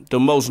the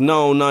most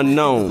known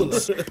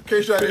unknowns. In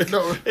case y'all didn't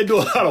know. They do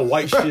a lot of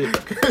white shit. In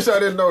case y'all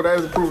didn't know, that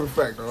is a proven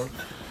fact, dog.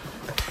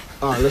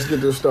 All right, let's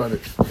get this started.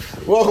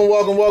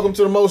 Welcome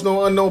to the Most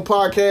Known Unknown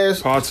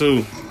podcast. Part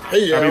 2.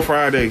 Hey, Happy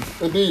Friday.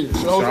 Indeed.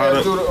 So,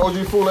 host to the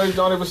OG Fool Lady,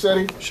 Johnny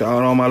Vassetti. Shout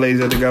out all my ladies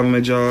at the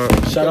government job.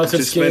 Shout out to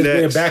the Skins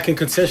being back in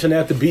contention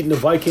after beating the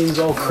Vikings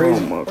all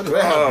crazy. Oh, my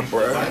God,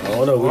 bro. I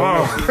don't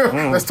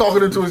know. Let's talk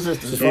it into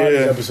existence.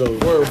 Friday's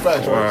episode. Word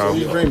facts, right? Wow. So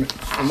he's dreaming.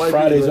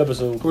 Friday's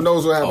episode. Who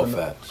knows what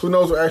happened? Who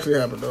knows what actually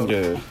happened, though?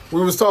 Yeah.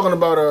 We was talking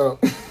about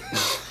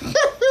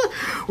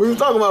we were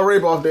talking about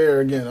rape off the air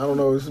again. I don't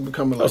know. This is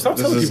becoming like... Stop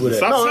telling people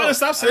that.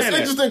 Stop saying it's an that.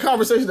 interesting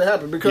conversation to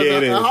happen because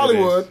in is,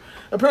 Hollywood,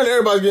 apparently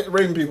everybody's getting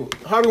raping people.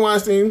 Harvey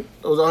Weinstein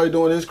was out here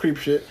doing his creep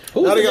shit.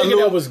 Who was the nigga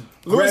that was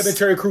grabbing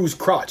Terry Crews'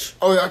 crotch?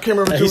 Oh, yeah, I can't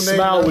remember the dude's name. He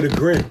smiled with a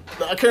grin.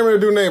 I can't remember the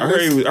dude's name. I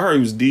heard he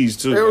was D's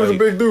too. It was a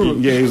big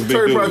dude. Yeah, he was a big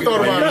Terry dude. probably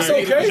thought about it. That's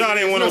okay. John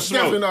didn't want no smoke.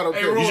 Definitely not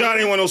okay. John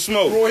didn't want no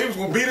smoke. Boy, he was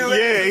gonna beat his ass.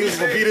 Yeah, he was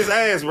gonna beat his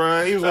ass,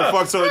 bro. He was gonna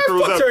fuck Terry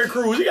Crews Fuck up. Terry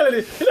Crews.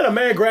 He let a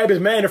man grab his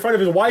man in front of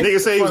his wife. Nigga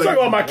say he was talking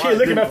like, about my kid.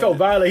 Look at him, I felt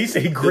violent. He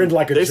said he grinned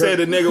like a They jerk. said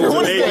the nigga was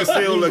a Navy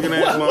SEAL looking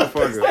ass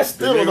motherfucker. That's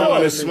still the nigga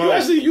wanted You smoke.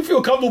 actually, you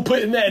feel comfortable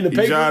putting that in the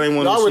paper? John didn't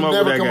want I to would smoke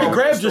never with that come guy. on.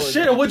 Grabbed your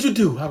shit and what'd you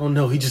do? I don't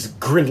know. He just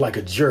grinned like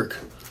a jerk.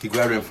 He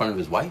grabbed it in front of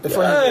his wife. In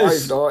front of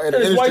his wife, dog. At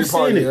an His industry wife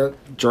party, seen yeah.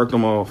 it. Jerked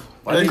him off.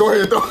 Hey, go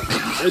ahead, though.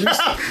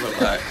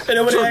 And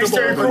then when they asked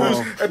Terry Crews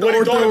what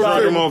he thought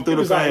about Jerked it, him off through he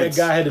the was like, that pants.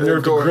 guy had the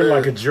nerve to Go grin ahead.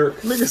 like a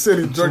jerk. Nigga said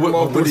he jerked him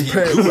off what with his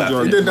did he pants. do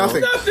after He did nothing.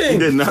 He Nothing.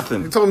 did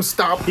nothing. He told him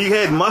stop. He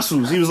had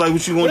muscles. He was like,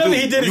 "What you gonna Whatever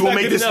do? he did is You gonna not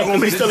make good this? You enough. gonna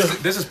make He's still this?"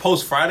 This is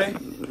post Friday.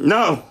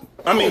 No.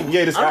 I mean,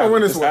 yeah, this I don't know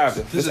when this this was.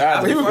 after. This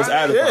after. He was This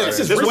after. yeah,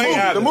 This the way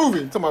after. The movie.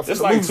 Talking about It's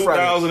the like movie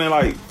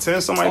Friday.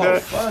 2010, something like Oh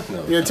that. fuck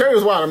no. Yeah, Terry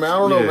was wild, man. I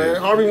don't know, Yeah. man.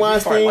 Harvey I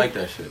Weinstein. like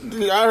that shit.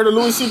 I heard the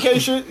Louis C.K.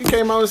 shit. He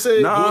came out and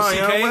said, Nah, Louis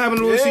yeah, CK? what happened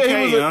to Louis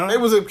C.K., he was huh? they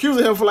was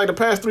accusing him for like the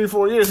past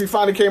 3-4 years. He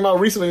finally came out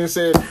recently and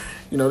said,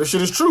 you know, this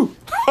shit is true.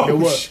 Oh,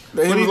 what?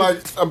 That he was like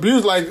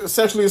abused, like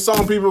sexually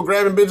assaulting people,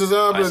 grabbing bitches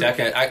up, I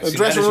can't. and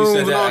dressing rooms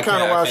and all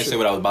kind of I wild can't say shit.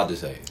 what I was about to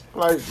say.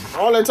 Like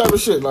all that type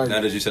of shit. Like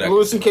Now that you said that-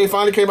 Louis C.K.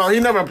 finally came out. He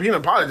didn't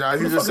apologize.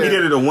 He just He said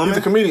did it a woman? He's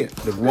a comedian.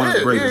 The one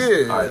Yeah,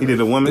 greatest. yeah. He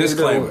did a woman.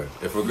 Disclaimer: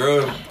 if a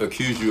girl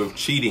accused you of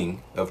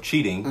cheating,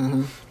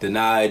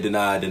 deny.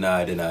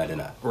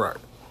 Right.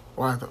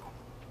 Why though?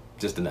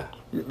 Just deny.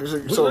 Where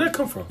did that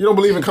come from? You don't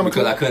believe in coming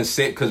Because I clean? couldn't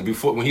say because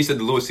before when he said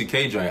the Louis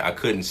C.K. joint, I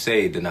couldn't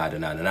say deny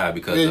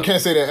because Yeah, you of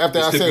can't say that after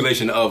the I said.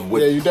 stipulation of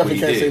what. Yeah, you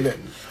definitely what he can't did. say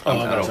that.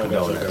 I don't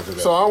condone that.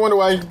 So I wonder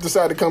why he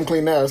decided to come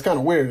clean now. It's kind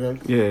of weird.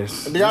 Huh?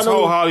 Yes. Do y'all This know-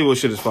 whole Hollywood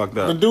shit is fucked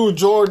The up. dude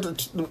George,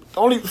 the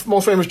only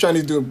most famous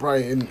Chinese dude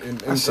probably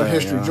in saying,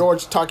 history. yeah.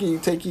 George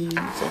Takei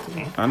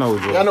something. I know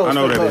who Yeah, that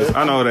is.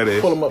 I know who that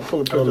is. Pull him up. Pull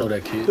him I don't know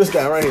that kid. This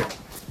guy right here.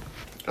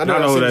 I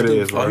know who that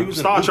is, Oh, bro. he was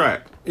in Star the movie.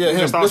 Trek. Yeah, He was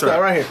in him. Star This guy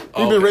Trek. right here. He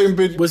Oh, been okay. raping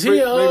bitches. Was he,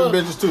 raping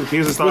bitches too? He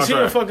was in Star Was he in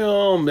Trek.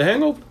 fucking The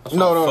Hangover?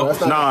 No,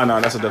 that's not. Nah,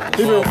 that's a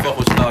different. Fuck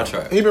with Star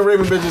Trek. He been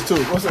raping bitches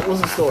too. What's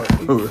the story?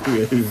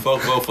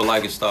 Fuck vote for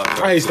liking Star Trek.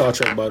 I hate Star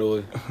Trek, by the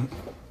way.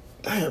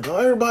 Damn, bro,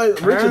 everybody.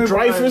 Richard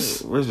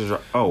Dreyfuss, Richard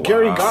Dreyfuss. Oh, wow.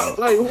 Gary Gott.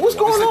 Like, what's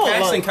going It's the on?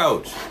 casting Like,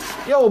 couch.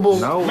 yo, boo.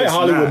 No, Man, it's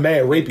Hollywood not. mad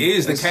It rapey.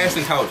 is the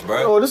casting couch,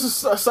 bro. Oh, this is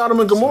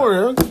Sodom and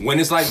Gomorrah. Huh? When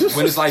it's like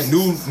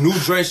new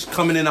dress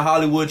coming into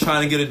Hollywood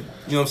trying to get a, you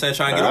know what I'm saying,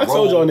 trying to get a I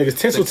told role. y'all niggas,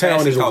 Tinseltown The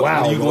casting is couch. wild,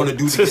 What are you bro. going to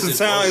do to get This this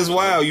town role? is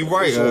wild. You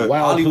right. Wild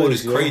Hollywood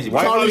place, is crazy,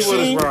 White bro. Charlie Hollywood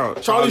is Sheen.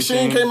 wild. Charlie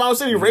Sheen came out and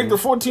said he raped a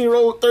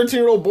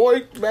 13-year-old boy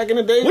back in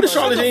the day. What did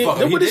Charlie the fuck?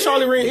 Sheen? He What did did?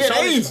 Charlie He had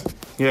Sheen? AIDS.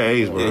 Yeah,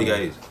 AIDS, bro. Yeah, he got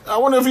AIDS. I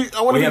wonder if he.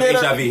 I wonder He if have he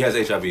did HIV. that. He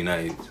has HIV, not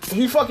AIDS.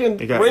 He fucking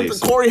He got raped AIDS.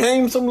 Corey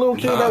Haim, some little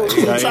kid that was he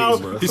some got child,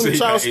 AIDS, bro. He some said he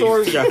child got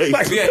story. He got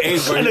AIDS. He had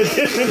AIDS, bro.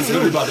 He's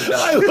really about to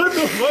die. Like, what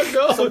the fuck,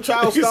 dog? Some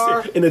child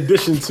star. In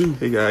addition to.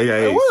 He got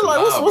AIDS. What, like,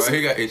 Nah, what's bro,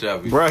 he got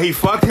HIV. Bro, he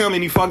fucked him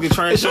and he fucked the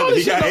transgender.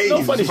 He got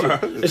no funny AIDS, bro.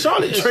 shit. And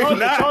Charlie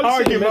Not Charlie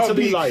arguing Sheen about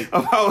mentally me like.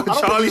 about think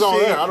Charlie he's on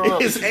there. I don't know.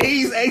 Sheen.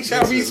 It's AIDS,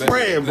 HIV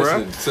spread, bro.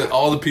 Listen, to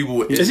all the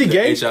people in Is he the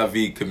gay?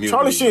 HIV community,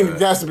 Charlie Sheen bro,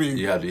 has to be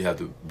You have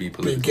to be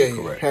politically gay.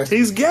 correct. Has to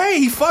He's gay.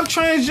 He fucked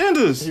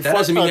transgenders. That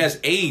doesn't mean he has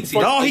AIDS.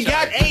 No, he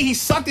got AIDS. He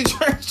sucked the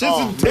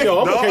transgender dick, Yo,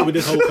 I'm dog. okay with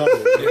this whole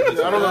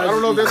convo. I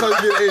don't know if that's how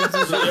you get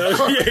AIDS.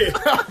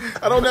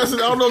 I don't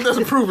know if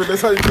that's proven.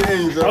 That's how you get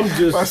AIDS. I'm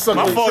just- by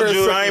sucking My on fault, trans-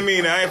 Jude. I ain't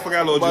mean that. I ain't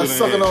forgot little by Jude.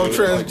 sucking on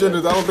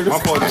transgenders. I don't think My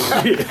it's.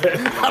 fault, Jude.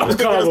 I don't think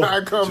that's how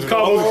it comes.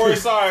 Oh,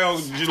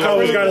 sorry, Jude.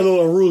 Convo's got a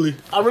little unruly.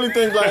 I really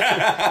think like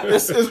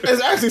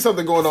it's actually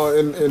something going on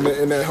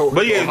in that whole.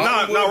 But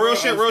yeah, real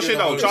shit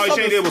though. Charlie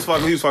Sheen did was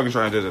fucking. He was fucking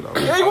transgender though.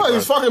 Yeah, he was.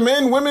 He's fucking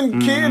men,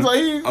 women, kids. Like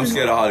I'm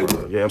scared of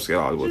Hollywood. Yeah, I'm scared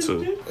of Hollywood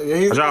too. Yeah,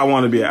 he's, I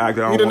want to be an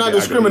actor. I he don't did want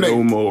not to be an actor discriminate.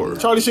 no more.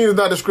 Charlie Sheen does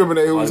not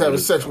discriminate who he's having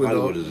sex with.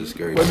 Hollywood Though. is just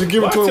scary. But you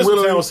give it to him Why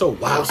willingly. Tinseltown so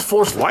wild? It's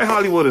forceful. White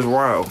Hollywood is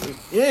wild.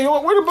 Yeah,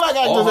 where the black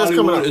All actors that's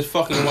coming Hollywood out? is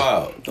fucking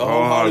wild. The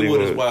whole All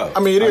Hollywood is Hollywood. wild. I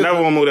mean, it I is.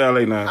 never want to move to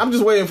LA now. I'm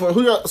just waiting for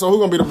who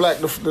gonna be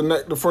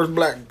the first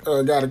black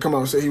guy to come out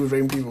and say he was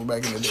raping people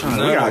back in the day.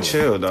 We gotta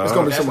chill, dog. It's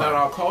gonna be That's somebody.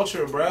 not our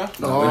culture, bruh.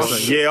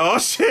 Yeah, oh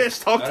shit,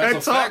 talk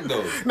That's that a fact,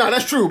 talk. though. No,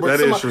 that's true. But That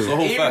is somebody, true. The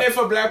whole Even fact. if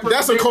a black person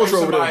That's a culture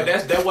over there. that's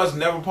that was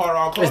never part of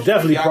our culture. It's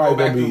definitely Y'all probably go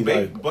back gonna to be,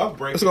 big like- buck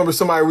break. It's gonna be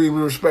somebody we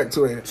respect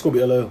to it. It's gonna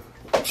be LL.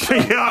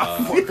 Yeah.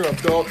 Fuck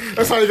up, dog.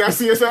 That's how you got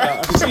CSI.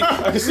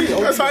 I can see.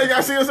 That's how you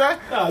got CSI.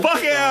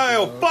 Fuck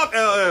LL. Fuck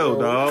LL,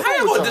 dog. I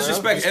ain't gonna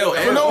disrespect LL.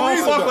 For no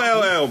reason. Fuck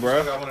LL,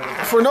 bro.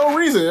 For no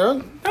reason,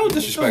 yeah. Don't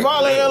Just disrespect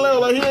violate LL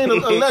like he ain't a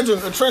legend,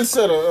 a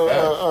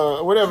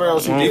trendsetter, whatever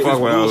else he Don't did. fuck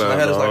with rules, my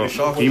head is like a LL,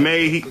 shark. dog. He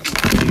made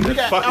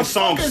That fucking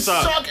song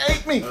sucks. Shark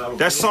ate me.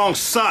 That song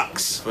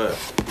sucks. But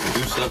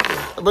do something.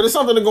 But there's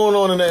something going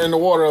on in the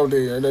water out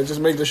there that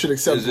just make this shit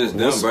It's acceptable.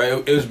 just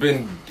them,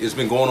 bro. It's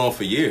been going on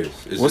for years.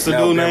 It's What's just the now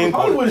dude being name?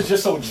 reported. Hollywood is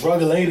just so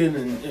drug-laden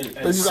and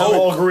just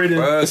algorithm.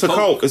 Bruh, It's a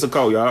coke. It's a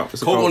coke, y'all.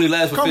 It's a Coke only coke.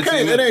 lasts for 15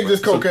 Cocaine, minutes. it ain't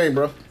just cocaine,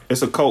 bro.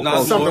 It's a coke. Nah, coke.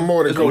 it's Something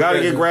more than You gotta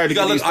cocaine. get grabbed You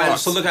to gotta get look. these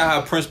thoughts. So look at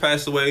how Prince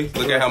passed away.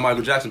 Look at how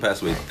Michael Jackson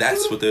passed away.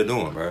 That's what they're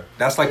doing, bro.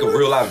 That's like a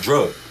real life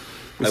drug.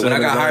 Like when I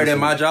got hired at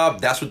my job,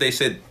 that's what they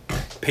said.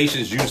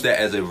 Patients use that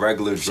as a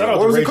regular Shout out drug.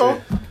 What was to it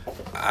called?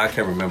 I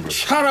can't remember.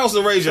 Shout out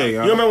to Ray J, You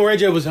remember Ray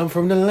J was, I'm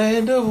from the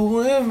land of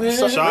women.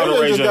 Shout out to Ray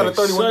Ray just J. got a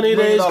 $31 Sunny million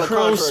days,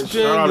 crow contract.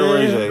 Shout out to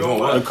Ray J.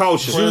 what? The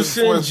culture. Juice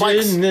For and his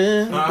bikes.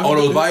 gin. All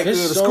those bikes. Yeah,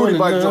 the Scooty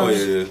bike Oh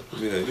joints.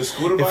 yeah. The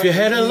scooter If bike? you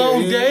had a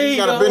long He day,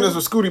 got a yo, business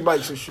with Scooty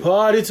bikes and shit.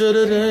 party to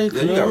the day.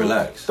 Yeah, you gotta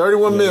relax.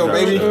 31 mil,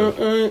 baby.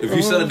 If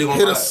you sell it, they gonna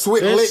Hit buy a it.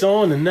 sweet lick. It's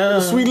on the now.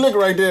 Sweet lick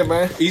right there,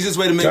 man. Easiest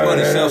way to make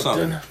money, sell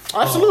something.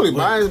 Absolutely.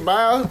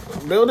 Buy,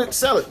 build it,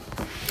 sell it.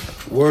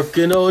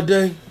 Working all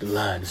day, the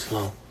line is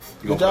long.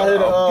 Did y'all hear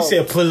the, He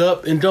said, pull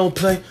up and don't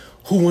play.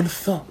 Who wanna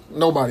thump?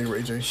 nobody,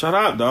 Ray J. Shut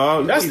up,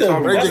 dog. That's the,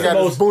 Ray that's J the got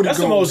his most, booty that's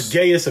the goons. most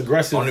gayest,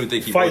 aggressive I don't even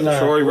think he fight bought the line.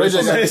 Troy Ray J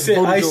Richardson. got They his said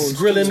booty ice goons.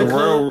 grill in the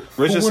Terrell club.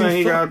 Richardson,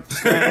 he got.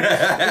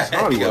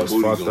 Hollywood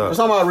booty fucked goons. up. That's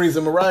not my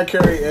reason. Mariah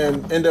Carey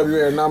and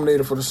NWA are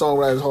nominated for the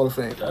Songwriters Hall of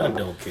Fame. I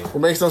don't care. What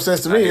makes no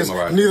sense to me hate is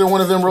Mariah. neither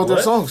one of them wrote their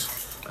What?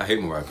 songs. I hate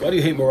Mariah Why Carey. do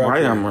you hate Mariah Why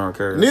Carey? am I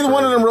Carey? Neither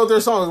one of them wrote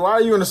their songs. Why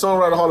are you in the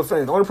Songwriter Hall of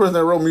Fame? The only person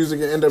that wrote music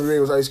in NWA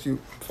was Ice Cube.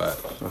 Fact.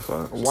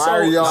 Why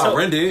are y'all?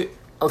 Ren did.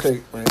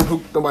 Okay, man.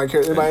 Who? Nobody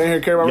care. Anybody in here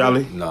care about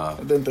Ren? Yali. Nah. I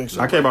didn't think so.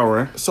 I care about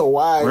Ren. So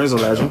why? Ren's a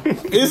legend.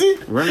 Is he?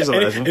 Ren is a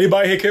legend.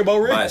 Anybody here care about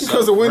Ray? By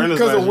Because of when? Ren is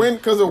Because of legend. when?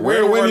 Because of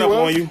where? Ren When run he up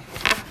on was? you.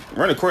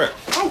 Ren a crip.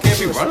 I don't care if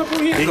he run up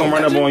on you. He gonna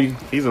run up on you.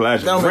 He's a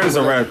legend. Don't Ren is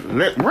a remember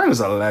legend. Ren is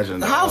a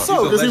legend. How dog.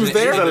 so? Because he was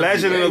there. He's a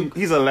legend.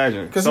 He's a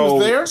legend. 'Cause he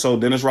was there? So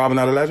Dennis Rodman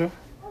not a legend?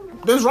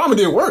 This Rama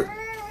did work.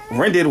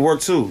 Ren did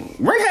work too.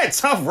 Ren had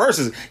tough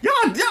verses. Y'all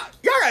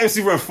got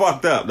MC Ren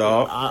fucked up,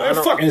 dog. Man,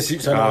 fucking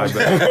shit. Yo, I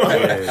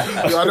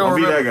don't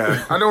Be that remember.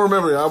 guy. I don't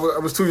remember. I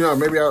was too young.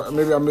 Maybe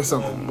I missed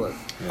something. But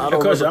I don't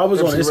Because remember. I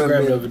was on MC Ren Instagram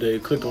did. the other day,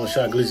 clicked on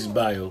Shot Glizzy's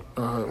bio, What's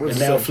and it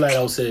now say? flat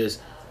out says,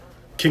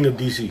 King of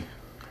DC.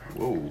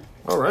 Whoa.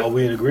 All right. Are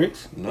we in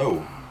agreement?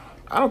 No.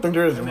 I don't think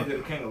there is. Nigga,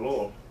 the king of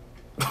law.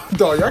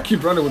 Dog, y'all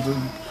keep running with the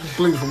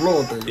Bleeds from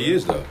Lord thing. He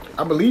is though.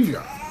 I believe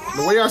y'all.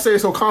 The way y'all say it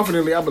so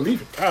confidently, I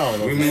believe it. I don't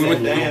know.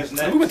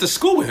 We went to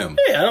school with him.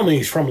 Yeah, I don't mean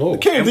he's from Laurel.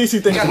 King of DC He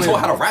thing got is taught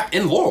weird. how to rap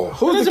in Laurel. What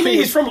Who's does the it mean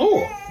king? he's from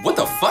Laurel? What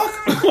the fuck?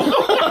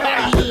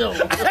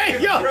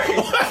 Hey, yo,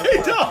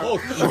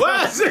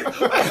 why is it?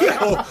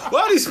 Yo,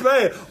 why do you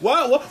spell?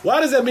 Why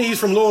does that mean he's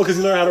from Laurel? Because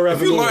he learned how to rap.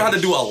 If you in learn Laurel? how to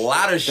do a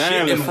lot of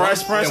Damn, shit the in one,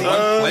 Fresh Prince, in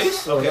one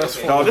place.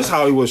 Dog, this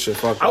Hollywood shit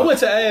fucked up. I went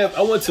to Ab.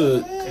 I went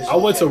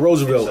to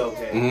Roosevelt.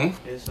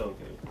 It's okay.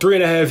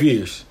 3.5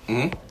 years.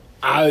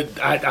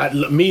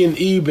 Me and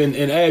Ebe and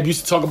Ab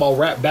used to talk about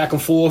rap back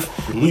and forth.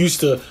 We used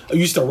to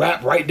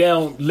rap, write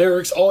down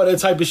lyrics, all that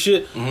type of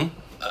shit.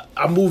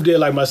 I moved there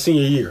like my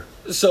senior year,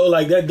 so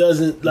like that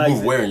doesn't like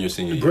Move where in your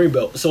senior year?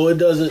 Greenbelt. So it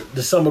doesn't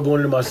the summer going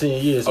into my senior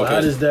year. So Okay.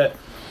 how does that?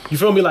 You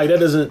feel me? Like that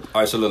doesn't.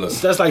 All right, so look.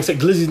 That's like say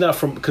Glizzy's not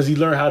from because he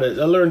learned how to.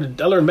 I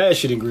learned mad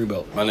shit in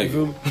Greenbelt. My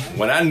nigga,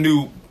 when I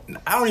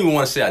don't even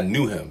want to say I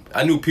knew him.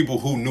 I knew people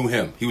who knew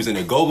him. He was in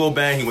a go-go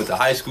band. He went to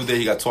high school there.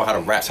 He got taught how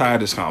to rap. Tired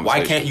of this Why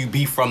conversation. can't you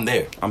be from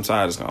there? I'm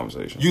tired of this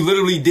conversation. You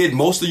literally did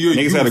most of your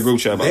Niggas youth had a group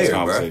chat about this there,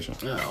 bruh. conversation.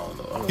 I don't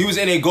know. He was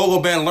in a go-go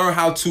band, learn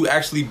how to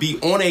actually be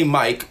on a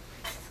mic.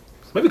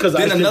 Maybe because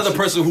Then another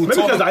person who maybe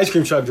taught because the him- ice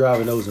cream truck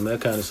driver knows him. That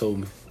kind of sold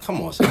me.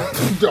 Come on, son.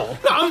 Yo, No,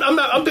 I'm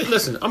not.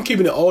 Listen, I'm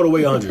keeping it all the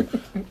way 100.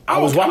 I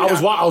was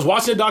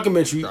watching a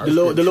documentary, the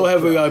little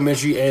heavy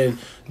documentary, and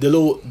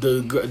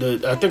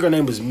the I think her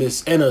name was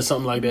Miss Anna or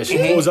something like that. She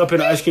pulls up in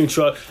the ice cream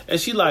truck and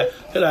she like,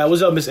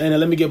 what's up, Miss Anna?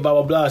 Let me get blah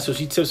blah blah. So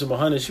she tips him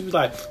 100. She was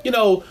like,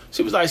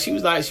 she was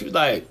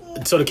like.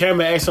 So the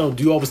camera asked him,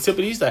 "Do you always tip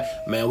it?" He's like,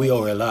 "Man, we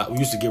owe her a lot. We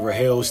used to give her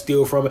hell,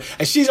 steal from her."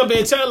 And she's up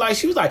there telling like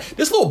she was like,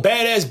 "This little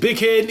badass big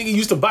head nigga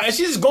used to buy," and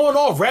she's just going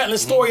off rattling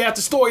story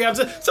after story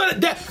after. So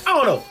that I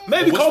don't know.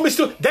 Maybe call me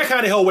still. That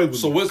kind of hell away with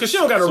So me. what's Because she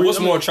don't got so a what's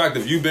more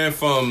attractive? You been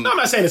from I'm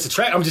not saying it's a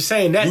track. I'm just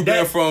saying that You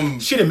been from-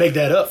 she didn't make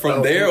that up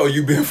from there, or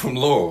you been from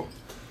Laurel?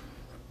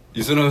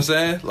 You see what I'm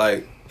saying?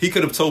 Like he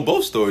could have told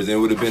both stories, and it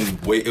would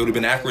have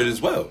been accurate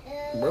as well.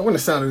 bro, when it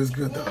sounded this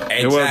good though.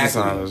 Exactly. wasn't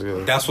sound as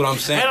good. That's what I'm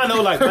saying. And I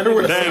know, like, my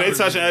nigga, Dang, they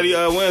touching Eddie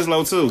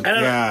Winslow too.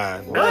 I-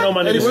 God. and I know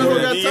my Eddie nigga. Winslow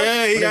got touched?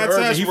 Yeah, he got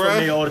touched, He from bro.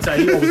 there all the time.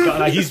 He always got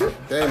like he's. Well,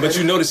 Damn, But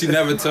you notice he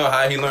never tell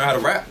how he learned how to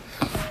rap.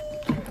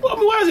 I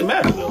mean, why does it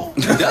matter though?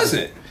 He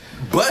doesn't.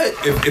 But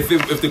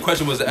if the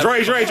question was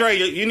Dre,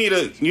 you need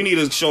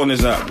to showing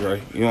this up,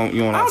 Dre. You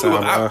don't have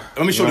time, bro.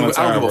 Let me show you.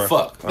 I don't give a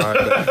fuck.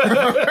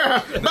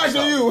 Back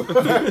to you.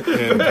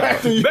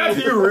 Back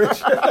to you, Rich.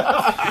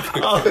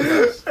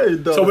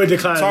 So we're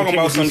declining. Talking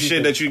about some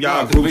shit that you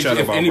got group chat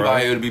If about,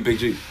 anybody, bro. it would be Big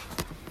G.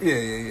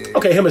 Yeah.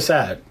 Okay, him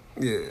aside.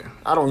 Yeah,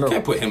 I don't know. You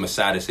can't put him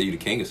aside and say you the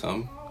king or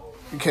something.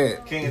 You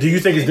can't. Do you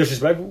think it's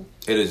disrespectful?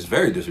 It is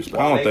very disrespectful.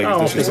 I don't think it's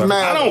disrespectful.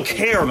 mad. I don't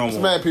care no It's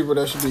more. mad people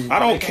that should be. I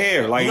don't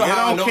care. Like, You know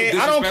how I I know don't care. it's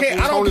I don't care.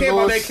 I don't care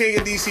about that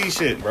disrespectful? King of DC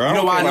shit, bro. You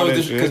know why I know this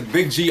this? Because shit.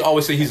 Big G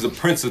always say he's the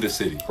prince of the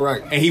city.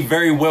 Right. And he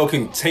very well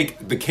can take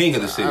the king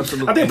of the city.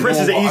 Absolutely. I think Prince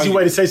is an easy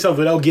way to say something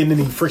without getting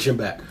any friction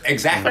back.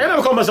 Exactly. Like, I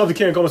never call myself the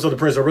king, I call myself the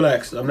prince. So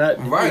relax. I'm not.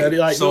 Right.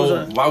 Like, so you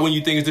know why wouldn't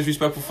you think it's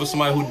disrespectful for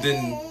somebody who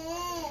didn't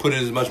put in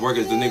as much work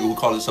as the nigga who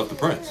called himself the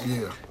prince?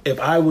 Yeah.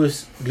 If I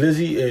was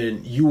Glizzy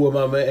and you were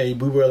my man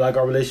and we were like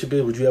our relationship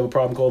is, would you have a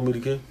problem calling me the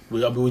king?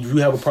 Would you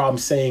have a problem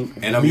saying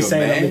And I'm me your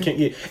saying man? I'm the king?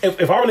 Yeah.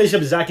 If our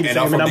relationship is exactly the And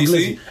same I'm and from I'm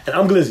DC? Glizzy and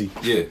I'm Glizzy,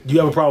 Yeah. do you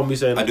have a problem with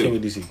me saying I I'm the do. king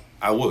of DC?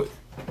 I would.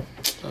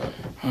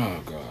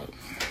 Oh god.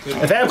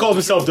 If Am calls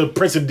himself the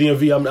prince of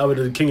DMV, I'm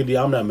the king of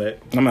DMV. I'm not mad.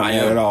 I'm not I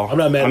mad am. at all. I'm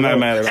not mad. I'm at not all.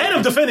 mad at all. And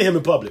I'm defending him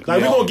in public.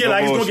 Like Yeah, we're gonna get, no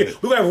like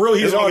bullshit. we're gonna have real.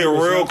 It's gonna get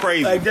arguments, real son.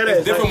 crazy. Like that It's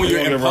is different when you're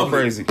It's in gonna get real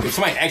public. crazy. If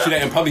somebody asks you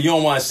that in public, you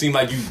don't want to seem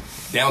like you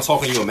down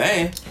talking to your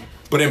man.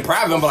 But in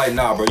private, I'm like,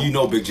 nah, bro, you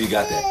know Big G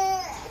got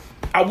that.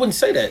 I wouldn't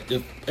say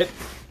that.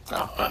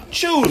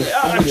 Shoot.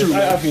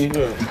 I mean,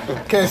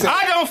 Can't say.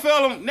 I don't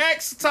feel him.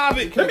 Next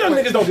topic. them young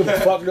niggas don't give a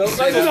fuck though.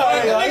 Like, you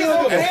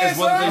know, As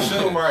well as they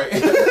should. Right.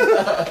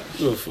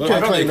 I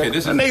know they can.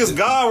 This That nigga's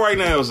God right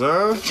now,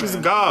 son. He's a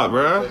God,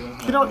 bro.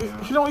 He don't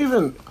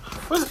even.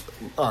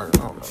 All right, I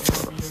don't know.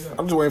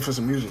 I'm just waiting for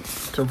some music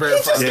to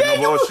verify. Yeah,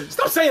 no bullshit.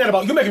 Stop saying that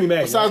about you. Making me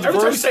mad. Besides the Every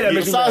time you verse, say that,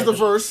 makes me besides mad. the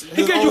verse,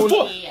 He gave you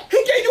four.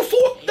 He gave you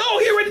four. No,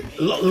 he already.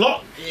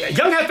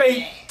 Young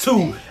Hefe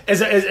 2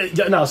 is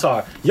no,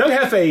 sorry. Young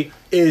Hefe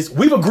is.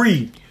 We've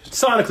agreed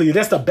sonically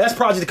that's the best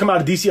project to come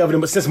out of DC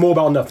ever since More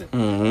About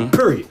Nothing.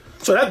 Period.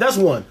 So that's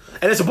one.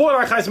 And it's a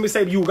borderline kind of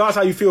mixtape. You regardless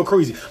how you feel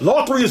crazy.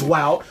 Law 3 is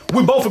wild.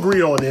 We both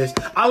agreed on this.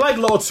 I like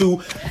Law 2.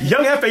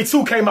 Young Hefe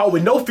 2 came out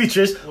with no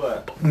features.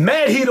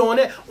 Mad heat on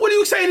it. What are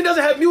you saying? He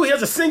doesn't have music. He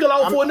has a single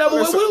out for another.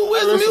 Where's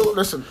the music?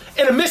 Listen.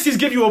 And the Misty's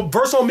give you a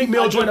verse on Meek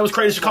Mill joint that was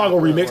crazy Chicago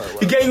remix.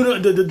 He gave you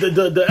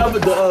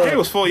the It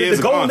was 4 years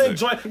the of Golden Lake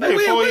content. joint.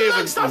 Hey, 4 years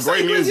like, of stop great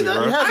saying music, Glizzy.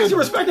 bro. I actually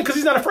respect it because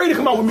he's not afraid to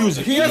come out with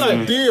music. He has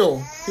a deal.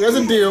 He has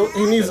a deal.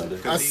 He needs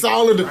a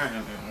solid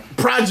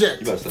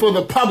project for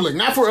the public,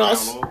 not for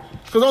us.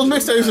 Because those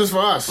mixtapes is for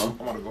us.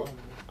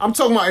 I'm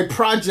talking about a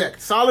project,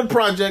 solid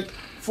project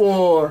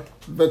for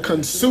the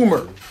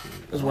consumer.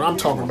 Is what I'm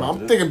talking about.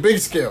 I'm thinking big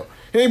scale.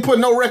 He ain't put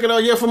no record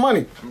out yet for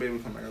money.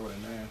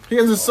 He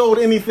hasn't sold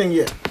anything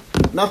yet.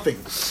 Nothing.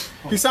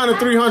 He signed a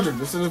 300.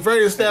 This is a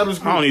very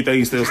established I don't group. even think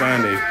he's still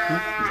signed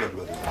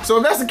it. So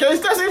if that's the case,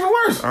 that's even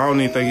worse. I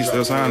don't even think he's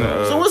still signed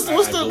it. So what's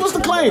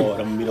the claim? I'm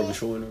gonna meet up with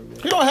Shaw and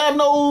everything. He don't have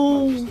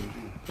no.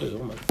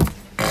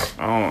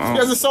 I don't He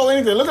hasn't sold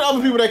anything. Look at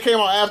other people that came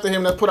out after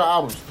him that put out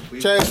albums.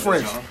 Chaz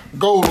French,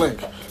 Gold Link,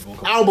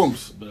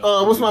 albums.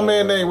 What's my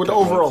man name with the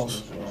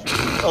overalls?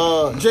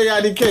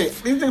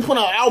 JIDK. These niggas put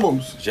out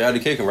albums.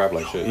 JIDK can rap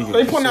like shit.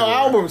 They putting out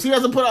albums. He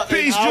hasn't put out an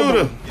Peace,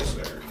 album.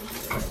 Judah.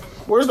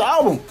 Where's the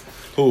album?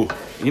 Who?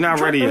 You're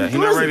not ready yet. He's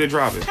not ready to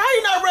drop it. How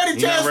you not ready?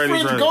 He not Chaz ready to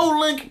French, drop it. Gold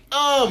Link,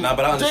 Nah,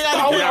 but I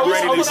understand. JIDK. He's not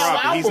ready to Put out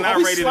drop it. He's album. not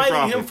we ready to slighting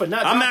drop him for it.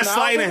 not I'm not dropping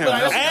slighting an him.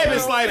 album? Ab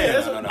is slighting him.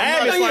 No.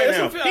 Ab is slighting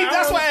him.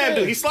 That's what Ab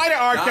do. He slighted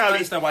R. Nah, I Kelly.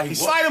 understand why he He would.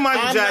 slighted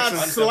Michael I'm Jackson.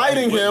 not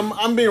slighting him.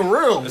 I'm being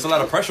real. There's a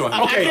lot of pressure on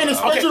him. Okay, I can't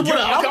expect you to put an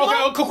album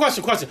out.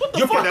 Question.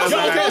 You're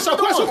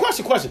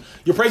fuck? question.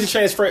 You're praising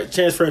Chance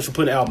French for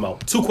putting an album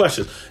out. Two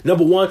questions.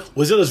 Number one,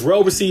 was it as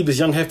well received as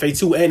Young Hefe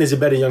 2, and is it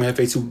better than Young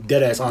Hefe 2?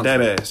 Dead ass.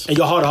 Dead ass. And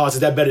your heart of hearts,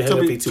 is that better than To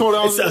Young be Hefe 2?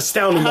 totally It's honest,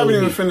 astounding. I haven't to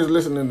even me. finished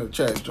listening to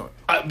Chaz joint.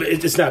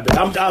 It's not bad.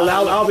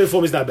 I'll be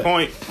informed it's not bad.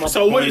 Point.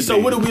 So what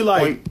do we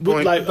like?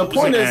 Point. Like The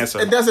point is, answer.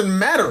 it doesn't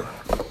matter.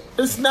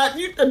 It's not.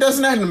 It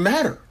doesn't have to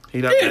matter.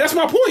 yeah, that's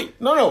my point.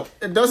 No.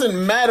 It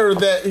doesn't matter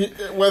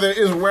that whether it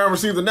is well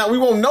received or not. We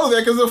won't know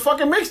that because it's a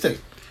fucking mixtape.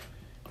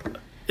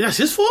 That's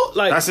his fault.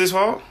 Like That's his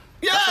fault?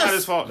 Yes. That's not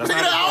his fault. That's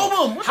Pick not the his fault.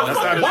 album. What the That's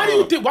fuck?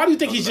 not his Why do you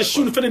think he's just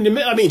shooting for the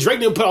middle? I mean, Drake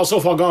didn't put out So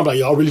Far Gone, but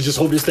y'all really just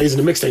hope this stays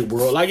in the mixtape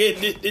world. Like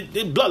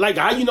it like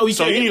how you know he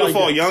So can't you need hit to like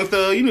follow that? Young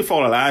Thug. You need to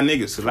follow a lot of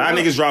niggas. A lot of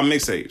niggas drop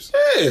mixtapes.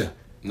 Yeah,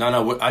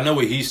 No, I know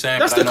what he's saying.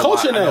 That's but the I know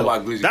culture why, I know now. why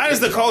Glizzy That is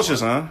the didn't. culture,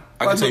 son.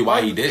 I can tell you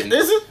why he didn't.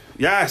 Is it?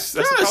 Yes,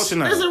 that's the culture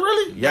now. Is it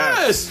really?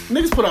 Yes.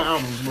 Niggas put out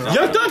albums, bro.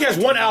 Young Thug has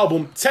one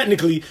album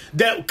technically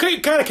that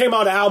kind of came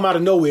out of album out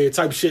of nowhere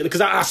type shit.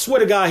 Because I swear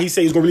to God, he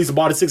said he's gonna release a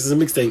Bar 6 as a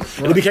mixtape,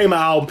 and it became an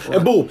album,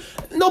 and boom.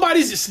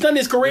 Nobody's done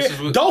his career.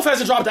 Dolph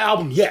hasn't dropped the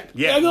album yet.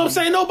 Yeah. You know what I'm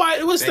saying?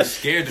 Nobody.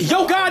 Scared to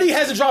Yo Gotti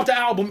hasn't dropped the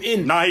album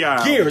in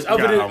years. He just got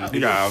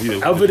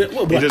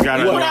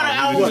He put out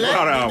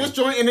an album. This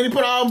joint, and then he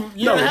put out an album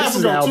year and a half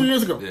ago, 2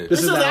 years ago.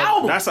 This is an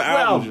album. That's an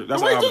album.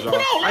 That's an album.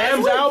 I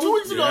Am's album. 2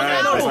 weeks ago.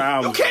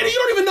 Okay, you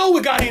don't even know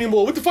what Gotti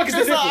anymore. What the fuck is the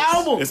difference? It's an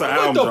album. It's an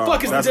album. What the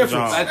fuck is the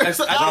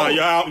difference?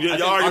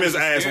 Your argument is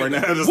ass right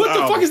now. What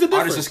the fuck is the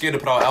difference? Artists are scared to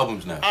put out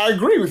albums now. I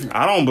agree with you.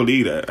 I don't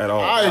believe that at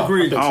all. I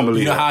agree. I don't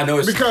believe You know how I know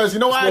it's because you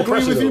know why I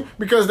agree with you?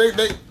 Because they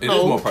it is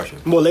more pressure.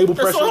 More label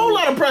There's pressure. a whole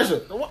lot of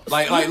pressure.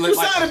 You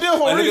signed a deal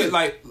for a reason.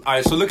 All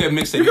right, so look at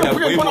mixtape. You can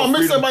put on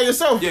mixtape by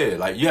yourself. Yeah,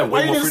 like you have Why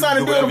way you more didn't freedom sign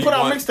to a do deal to whatever put you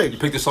out want. mixtape? You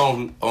pick the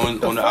song on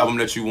the album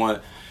that you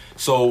want.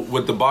 So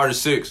with the Bar to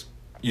 6,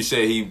 you said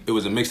it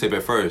was a mixtape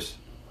at first,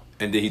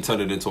 and then he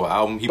turned it into an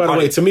album. By the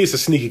way, to me, it's a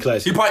sneaky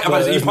classic. He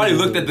probably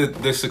looked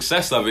at the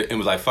success of it and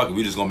was like, "Fuck it,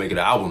 we just gonna make it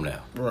an album now."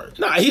 Right.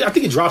 Nah, I think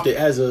he dropped it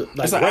as a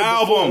it's an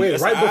album.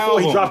 Right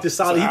before he dropped his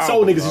solid, he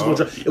told niggas he's gonna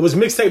drop. It was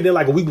mixtape. Then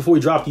like a week before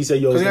he dropped, he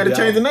said, "Yo," because he had to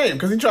change the name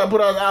because he tried to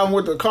put out an album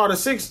with the Carter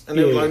 6, and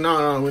they was like, "No,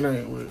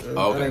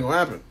 that ain't gonna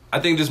happen." I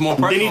think there's more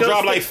pressure. Then he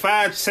dropped like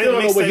 5, 10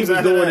 mixtapes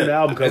after doing in the that.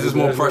 album. There's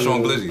more pressure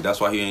on Glizzy. That's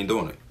why he ain't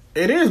doing it.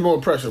 It is more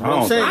pressure. But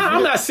I'm saying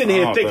I'm not sitting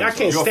here thinking I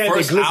can't Your stand that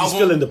first Glizzy's album-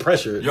 feeling the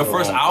pressure. Your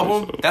first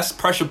album, that's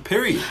pressure.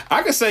 Period.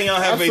 I could say Young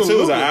Hefe 2 is an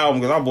Absolutely.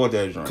 album because I bought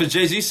that joint. Because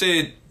Jay-Z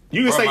said,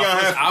 You can "Bro, say my Young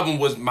first Hefe. album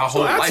was my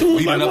whole life iTunes,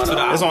 leading like, up to the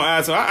It's album."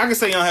 on iTunes. I can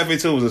say Young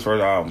Hefe 2 was his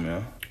first album, yeah. I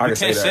You can can't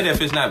say say that. that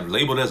if it's not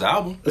labeled as an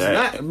album. it's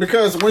not,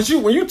 because when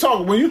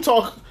you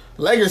talk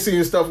legacy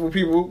and stuff with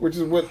people, which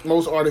is what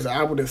most artists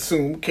I would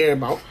assume care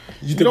about.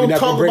 You don't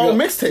talk about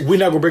mixtape. We're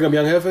not gonna bring up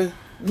Young Hefe.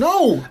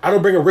 No, I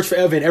don't bring up Rich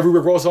Forever in every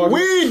Rick Ross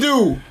argument. we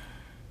do.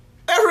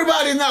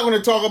 Everybody's not going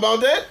to talk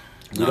about that.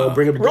 We don't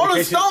bring up Rolling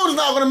dedication. Stone's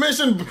not going to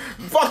mention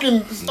fucking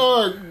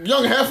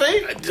Young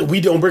Hefe. We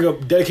don't bring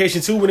up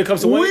dedication 2 when it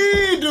comes to Wayne.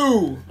 We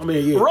do. I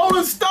mean, yeah.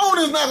 Rolling Stone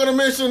is not going to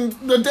mention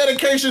the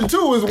Dedication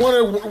 2 is one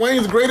of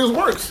Wayne's greatest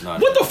works.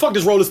 What the fuck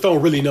does Rolling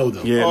Stone really know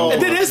though? Yeah,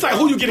 And then it's like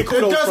who you get a It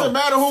kudos doesn't from.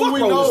 matter who Fuck we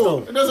Rolling know.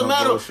 Stone. It doesn't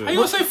matter. bullshit. How you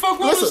gonna say fuck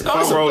Rolling Listen,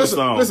 Stone? Fuck Rolling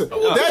Stone. Listen,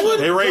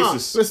 They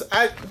racist. Listen,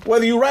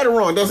 whether you're right or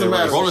wrong, doesn't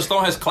matter. Rolling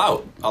Stone has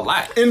clout a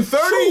lot. In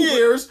 30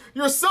 years,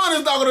 your son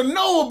is not going to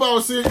know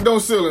about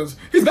those ceilings.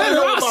 He's Better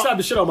gonna know I'll about. slap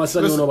the shit out of my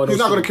son. Listen, You don't know about he's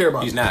those not going shit. to care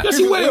about. He's it. not. Yes,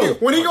 he will.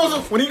 When he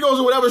goes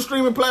to whatever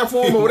streaming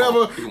platform or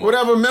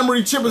whatever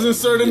memory chip is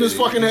inserted in his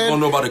fucking head, He's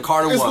gonna know about the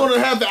Carter it's one. going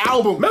to have the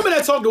album. Remember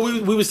that talk that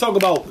we was talking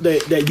about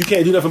that you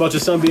can't do nothing about your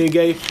son being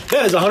gay?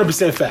 That is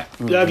 100% fact.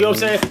 You know what I'm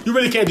saying? You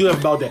really can't do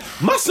nothing about that.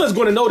 My son's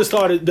going to know the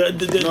start of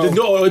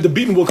the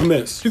beating will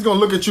commence. He's gonna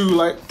look at you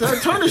like,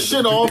 turn this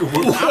shit off. I'm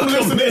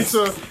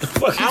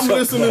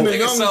listening to Nigga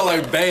Young sound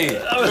like Bane.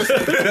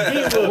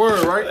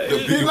 Word, right?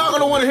 He's not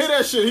gonna want to hear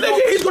that shit.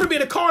 He's going to be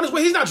in the car on his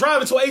way. He's not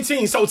driving until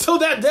 18. So till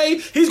that day,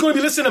 he's going to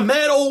be listening to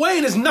Mad Old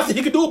Wayne. There's nothing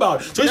he can do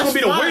about it. So he's going to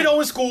be the fine. weirdo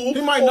in school.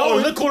 He might know or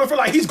it. look cool for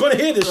like he's going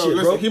to hear this shit,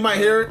 listen, bro. he might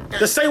hear it.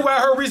 The same way I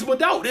heard Reasonable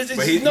Doubt. There's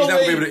But he's no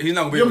not way.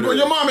 gonna be able to.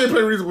 Your mom ain't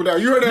play Reasonable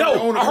Doubt. You heard that?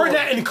 No, I heard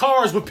that in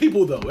cars with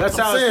people though. That's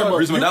how saying, it's but-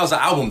 Reasonable Doubt was an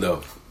album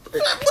though.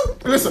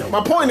 Listen,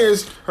 my point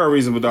is, Her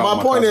Reasonable Doubt.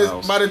 my point is,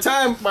 by the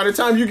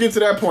time you get to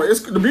that point,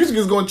 the music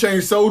is going to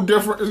change so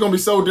different. It's going to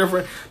be so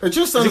different that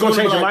your son's Is it gonna going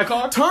to change be in like,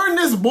 my car? turn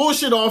this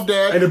bullshit off,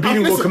 Dad. And the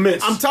beating will Listen,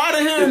 commence. I'm tired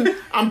of hearing.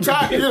 I'm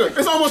tired.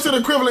 It's almost to the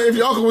equivalent if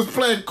your uncle was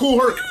playing Cool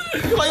Herc.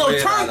 You're like, yo,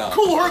 yeah, turn no.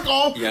 Cool Herc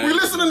off. Yeah. We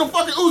listening to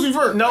fucking Uzi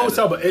Vert. No, it's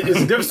but it's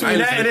the difference between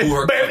that and Cool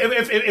Herc. but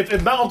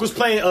if my uncle's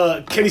playing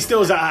Kenny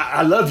Stills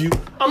I Love You,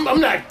 I'm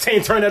not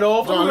turn that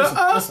off. No, listen,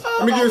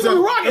 let me give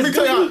you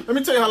Let let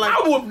me tell you how like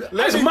I would.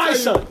 That's my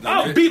son.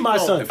 I'll beat my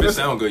son. If it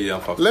sound good, yeah,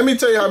 I'm fucking. Let me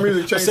tell you how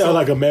music I changed. sound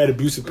like a mad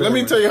abusive Let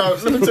me parent. tell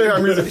you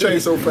how music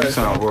changed so fast.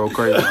 Sound real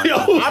crazy. Yo,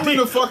 I'm in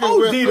the fucking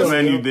Dito.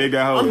 Man, you dig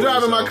that hoe. I'm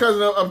driving my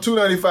cousin up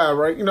 295,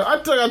 right? You know, I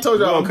told you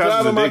Little I'm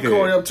cousin's driving a my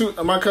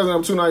dickhead. my cousin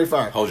up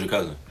 295. Hold your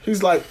cousin.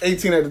 He's like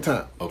 18 at the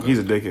time. He's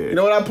a dickhead. You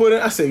know what I put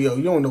in? I said, yo,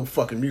 you don't know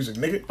fucking music,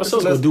 nigga. My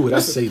son's gonna do what I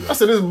say, I though.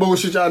 said, this is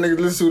bullshit y'all niggas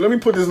listen to. Let me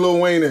put this Lil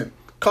Wayne in.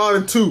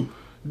 Carter 2.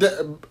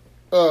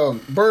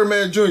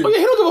 Birdman Jr. Oh yeah,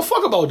 he don't give a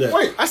fuck about that.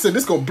 Wait, I said,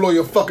 this gonna blow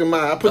your fucking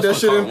mind. I put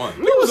That's that shit what in. Carter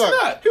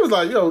one. He was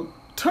like, yo,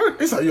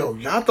 he's like, yo,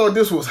 y'all thought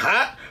this was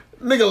hot?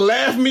 Nigga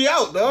laughed me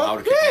out,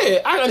 dog. Yeah,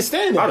 I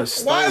understand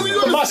that. Why would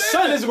you But my understand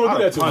son isn't gonna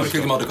do that to I'm me. gonna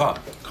kick him out the car.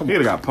 He'd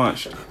have got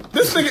punched.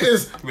 This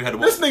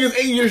nigga's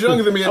 8 years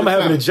younger than me. I'm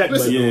having a eject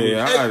button.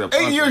 Yeah, I had to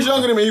punch 8 years him.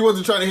 younger than me. He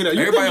wasn't trying to hit that.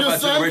 You Everybody think your of our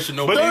son, generation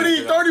know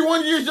 30,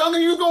 31 years younger,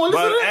 you going to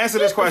listen But to that? answer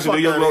this question: Do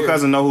your Fuck little outta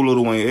cousin know who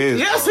Lil Wayne is?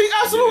 Yes, he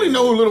absolutely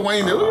know who Lil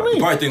Wayne is. What do you You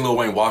mean? probably think Lil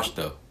Wayne washed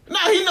though. Nah,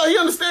 he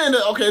understand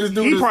that. Okay, this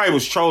dude. He is, probably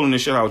was trolling the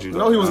shit out you.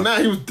 no, he was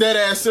not. He was dead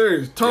ass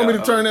serious. Told me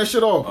to turn that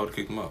shit I off. would have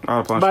kicked him out. I'd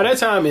have punched By him. that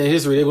time in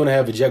history, they're gonna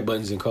have eject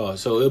buttons in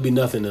cars, so it'll be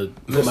nothing to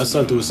put my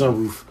son through a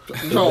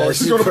sunroof. No,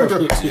 she's gonna put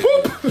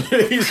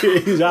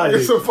the. he's out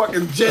It's here. a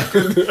fucking jet.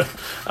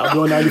 I'm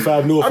doing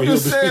 95 north. I'm and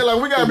just he'll saying,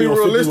 like we gotta be he'll on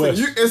 50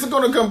 realistic. west. It's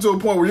gonna come to a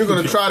point where you're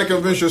gonna try to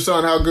convince your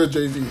son how good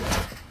Jay-Z is.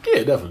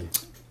 Yeah, definitely.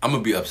 I'm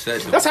gonna be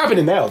upset though. That's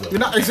happening now, though. You're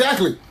not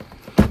exactly.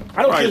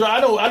 I don't care. I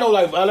know.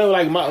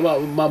 Like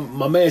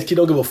my man's kid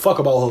don't give a fuck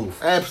about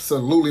Hov.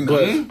 Absolutely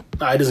not.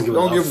 Nah, he doesn't give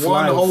Don't a give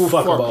one whole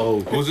fuck fuck about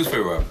Hov. Who's his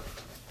favorite rapper?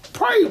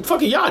 Probably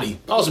fucking Yachty.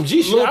 Oh, some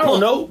G shit. I don't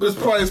know. It's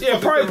probably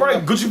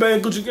probably Gucci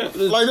Mane, Gucci Gang.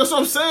 Like that's what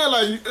I'm saying.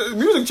 Like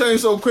music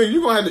changed so quick,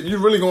 you're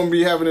really gonna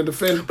be having to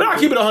defend. But I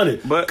keep it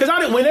 100.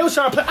 Because when they was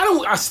trying to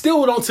play, I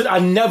still don't. I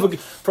never,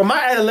 from my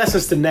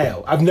adolescence to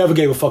now, I've never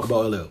gave a fuck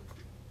about LL.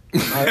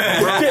 This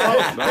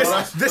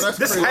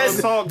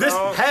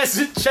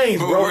hasn't changed,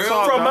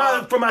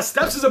 bro. From my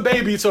steps as a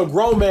baby to a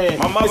grown man.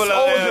 My mother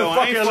loved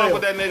fucking LL. Fuck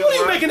with that nigga. What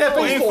are you making that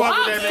face for?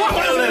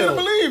 I didn't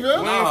believe it.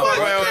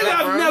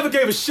 I've never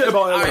gave a shit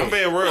about LL. I'm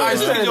being real. I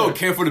just don't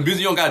care for the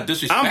music. You don't got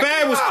disrespect. I'm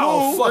Bad was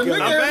cool. fuck The it.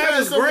 nigga I'm Bad has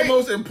was some of the great.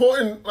 most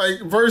important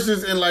like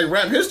verses in like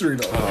rap history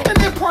though. And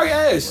they're probably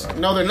ass.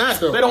 No, they're not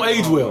though. They don't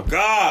age well.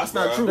 God, That's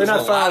not true. They're not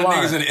A lot fine of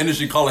niggas wine. in the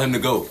industry calling him the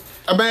GOAT.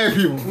 Bad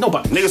people.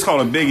 Nobody. niggas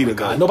calling Biggie to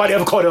go. Nobody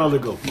ever called it on the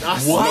go.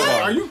 What?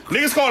 Are you?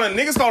 Niggas calling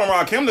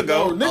Rakim to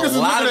go. Niggas is A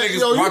lot of looking at niggas.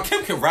 yo.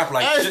 Rakim can rap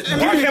like shit.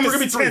 Rakim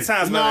is 10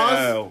 times better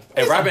than LL.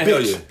 At rapping,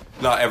 hell yeah.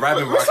 No, at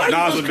rapping, Rakim.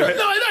 Nas was No, better. the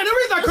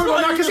reason I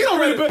couldn't because he don't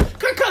really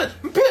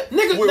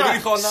nigga. What Nah, he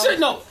call Nas? shit,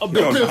 no, a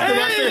bitch. I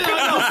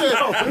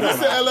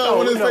said LL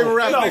one of his favorite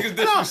rappers. Niggas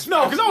disrespect.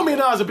 No, because I don't mean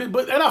Nas a bit,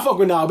 but and I fuck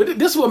with Nas, but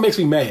this is what makes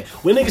me mad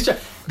when niggas try.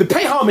 The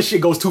pay homage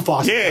shit goes too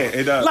far. Yeah,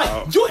 it does. Like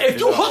if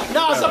you hook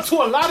Nas up to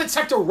a lie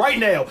detector right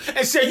now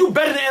and say you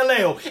better than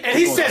LL, and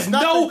he says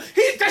no,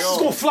 that's just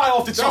gonna fly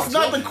off the charts. That's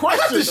not the question.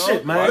 Cut this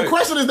shit, man. The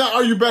question is not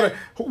are you better.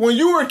 When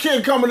you were a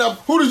kid coming up,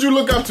 who did you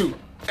look up to?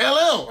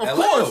 LL, of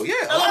course. Yeah.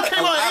 LL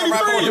came out in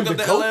 83. Looked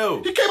up to LL.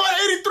 He came out in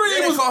 83. They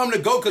didn't call him the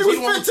GOAT because he he's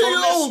the was one who 15 taught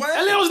them that years old. swag.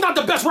 LL is not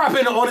the best rapper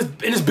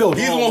in his building.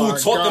 He's the one who my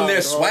taught them God, their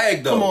dog.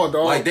 swag, though. Come on,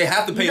 dog. Like, they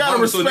have to pay You gotta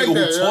homage to a nigga respect who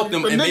that, taught yeah.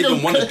 them The and made nigga-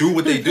 them want to do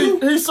what they do.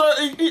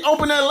 He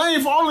opened that lane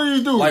for all of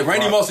these dudes. Like,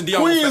 Randy Moss and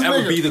Dion will Queens forever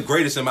nigga. be the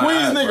greatest in my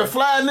Queens eyes, nigga, bro.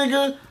 fly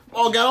nigga,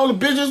 got all the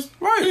bitches.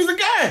 Right. He's the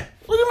guy.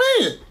 What do you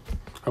mean?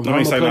 No,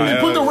 he say no.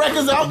 Put the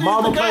records out. He's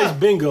Mama the guy. plays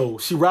bingo.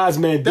 She rides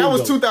man bingo. That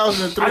was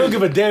 2003. I don't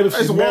give a damn if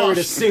she's It's married or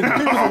washed. single.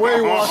 He was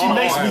way washed. She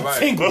makes me Right.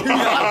 tingle.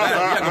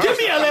 Give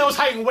me LL's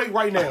height and weight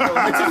right now.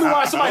 And tell me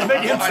why somebody's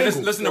making him All right,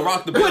 tingle. listen to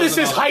Rock the What is Bells his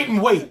and all height and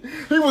weight?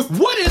 He was.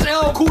 What is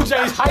LL Cool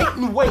J's height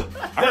and weight?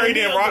 I heard he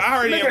didn't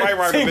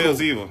write the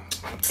Bills either.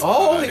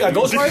 Oh, he got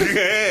ghostwriter?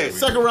 Yeah.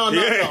 Second round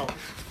Yeah. knockout.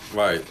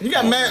 Right. He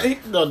got mad.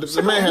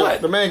 The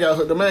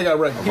man got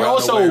wrecked. He Right,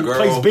 also no way, girl.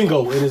 plays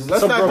bingo in his.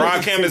 Let's some not- girl-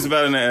 Rakim is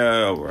better than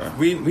LL, bro.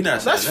 We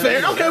not That's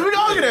saying fair. Okay, we can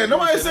argue that.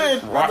 Nobody's saying.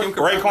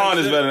 Raekwon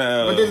is better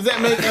than But LL. does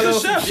that make LL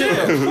some shit?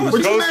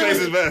 But Ghostface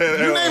is better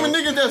than You LL. naming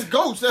niggas that's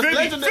goats. That's 50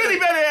 legendary.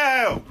 better than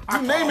LL.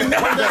 You naming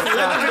niggas that's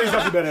legendary. He's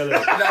definitely better than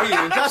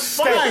LL. That's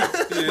fine.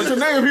 But you're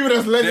naming people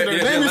that's legendary.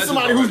 Yeah, Name me legends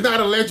somebody who's already.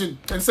 not a legend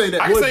and say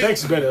that. Wood say-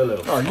 Banks is better than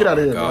LL. All right, get out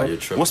of here, Oh, man. you're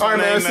tripping. What's All my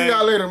right, man. name, See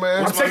y'all later,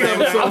 man. I'm taking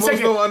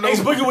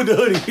Ace Boogie with the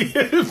hoodie.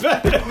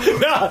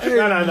 Nah.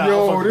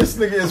 Yo, this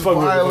nigga is fuck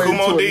with violating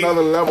Kumo to D.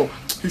 another level.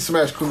 He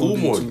smashed Kumo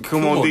D, too.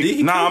 Kumo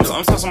D. Nah, I'm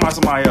talking about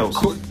somebody else.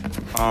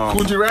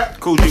 Coogee Rap?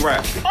 Cool G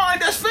Rap. All right,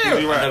 that's fair.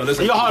 Cool G I never Rap.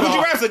 listened Yo, to hold Cool G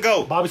on. Rap's the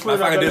GOAT. Bobby I Smith.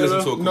 did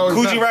listen to No, it.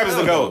 Cool he's G not. Rap is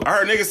the GOAT. I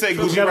heard niggas say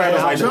Cool G never Rap had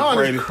is like John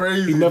the is greatest.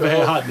 crazy. He never dog.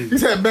 had hot niggas.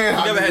 He's had mad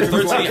hot He never had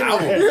niggas. 13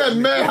 albums. He had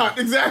mad hot,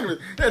 exactly.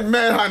 He had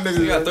mad hot niggas.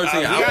 He got 13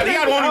 He albums.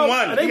 got only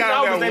one. They He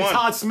got got named one.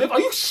 Todd Smith. Are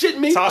you shitting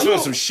me? Todd Are Smith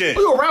you- some shit.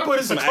 Are you a rapper?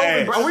 This is Some a clothing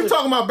ass. brand. Are we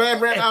talking about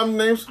bad rap album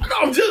names?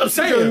 I'm saying.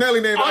 Because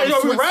Nelly named Are we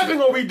Sweatsuit.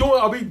 rapping or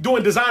are we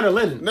doing designer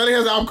linen? Nelly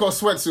has an album called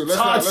Sweatsuit. Let's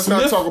Todd not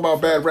Smith? talk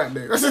about bad rap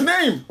names. That's his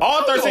name.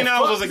 All 13 What the albums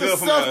fuck? wasn't It's good a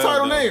for me.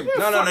 self-titled name.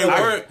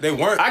 No, they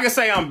weren't. I can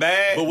say I'm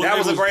bad. But when That they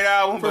was a was- great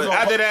album. But First of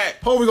all, after that,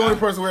 Hovey's the only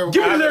person who ever.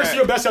 Give me the After lyrics that. to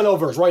your best LL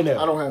verse right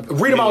now. I don't have them.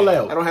 Read them out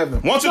loud. I don't have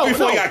them. 1, 2, 3, 4,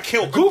 No. he got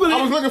killed. Google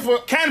I was it. looking for.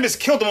 Cannabis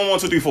killed him on 1,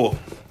 2, 3, 4.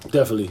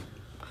 Definitely.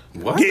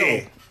 What?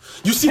 Yeah.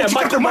 You see that You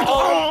got the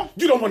microphone?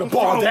 You don't want to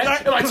borrow Oh, that.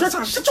 that- And like, shut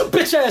your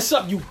bitch ass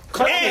up, you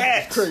cunt.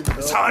 Yeah. Crazy, dog.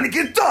 It's time to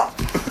get dark.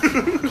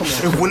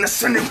 And when the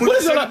sun is What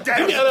is it?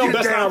 Give me LL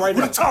best line right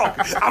now. Talk.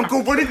 I'm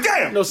gonna run it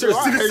down. No,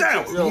 seriously. To the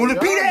sound. Yo, You wanna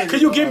be y'all that? Can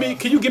you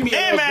give me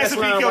And LL's Master best P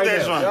line killed right that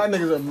now? joint. Y'all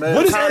niggas are mad.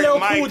 What is Turn LL the Cool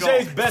mic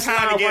J's on. best Time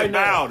to line get right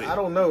now? about I it.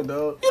 don't know,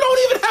 dog. You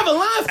don't even have a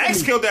line for X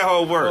me. killed that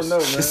whole I verse. don't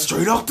know, man. It's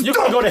straight off the You're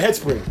gonna dome. go to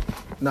Headspring.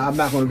 Nah, I'm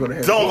not gonna go to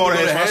hell. Don't go to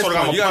Go to Headspring. I swear to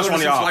God, I'm You gonna gotta punch one go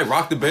of to y'all. like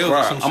Rock the Bells or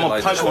Bruh, some I'm shit gonna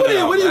like punch that. one of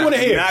y'all. What do you want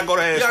to hear? Not go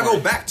to You gotta go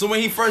Headspring. back to when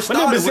he first My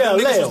name started. is When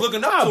the niggas LL. was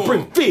looking up I'll to bring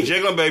him. feet.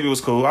 Jiggling Baby was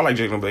cool. I like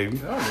Jiggling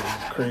Baby.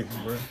 Crazy,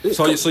 bro.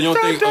 So you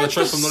don't think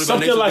Trey from Naughty by Something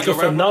Nature like is a a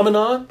rapper?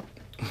 phenomenon.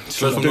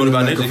 Trey from Naughty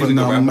by Nature, he's a good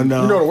rapper. You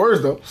know the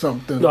words though.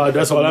 Something. No,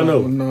 that's all I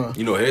know. Nah.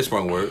 You know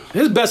Headsprung word.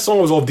 His best song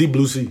was off Deep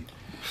Blue Sea.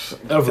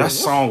 Ever. That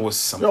song was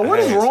some Yo, what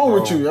is ass, wrong bro.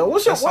 with you, yo?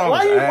 What's your That song why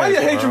was you ass,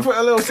 hatred bro.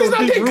 for LL so He's not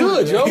deep that rooted?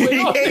 good, yo.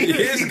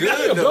 He's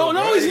good, Bro, though.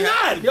 no, he's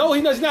not. Yo,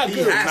 he's not He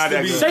good. has Not to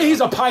that be. good. Say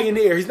he's a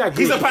pioneer. He's not good.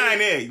 He's a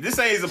pioneer. This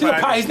ain't he's a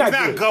pioneer. He's not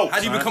good. GOAT. How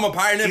do you son. become a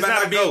pioneer He's by not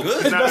not a being GOAT. good?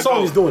 He's His not best a song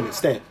GOAT. is Doing It,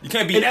 Stan. You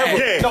can't be In ever.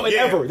 Yeah, No, in yeah,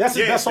 ever. That's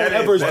his yeah, best song that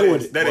ever is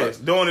Doing It. That is.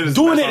 Doing It is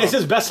Doing the It best is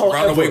his song. best song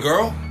Roundaway ever.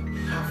 Girl?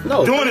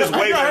 No. Doing It is way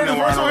I better heard than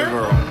the first Runaway one.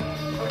 Girl.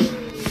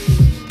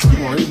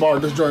 Come on, he's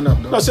barred this joint up,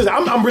 though. No, seriously,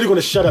 I'm really going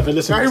to shut up and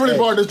listen. Nah, he really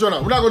barred this joint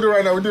up. We're not going to do it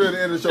right now. We'll do it at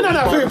the end of the show.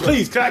 No,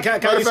 please. Can I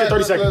get 30 seconds?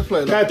 Let's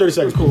play. Can I have 30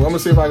 seconds? Cool. I'm going to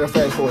see if I can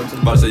fast forward to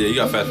About to say, yeah, you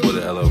got fast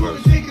forward to LL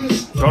verse.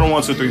 Go to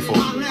 1, 2, 3, 4.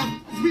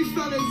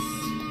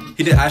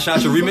 He did I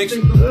Shot Your remix?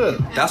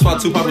 That's why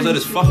Tupac was at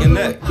his fucking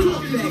neck.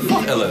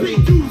 Fuck LL.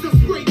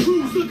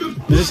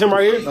 Is this him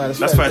right here?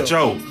 That's Fat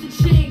Joe.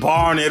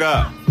 Barring it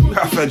up.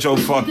 Got Fat Joe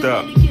fucked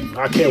up.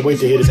 I can't wait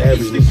to hear this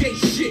average.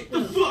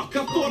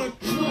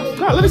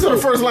 Nah, let me see the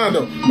first line,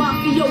 though.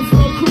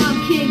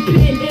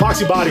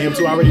 Foxy body him,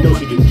 too. I already know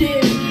she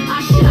did.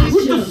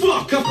 What the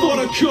fuck? I thought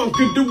I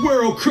conquered the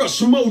world,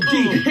 crushed Mo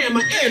D,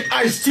 Hammer, and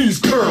Ice-T's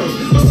curl.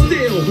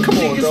 Still, Come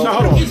on, dog. No,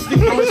 hold on. I'm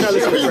gonna try to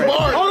listen to the track.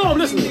 Hold on, I'm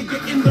listening.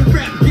 in the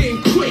rap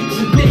game quick,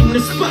 name the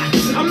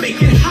spots. I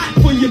make it hot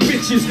for your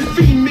bitches,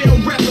 female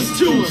rappers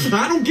too.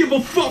 I don't give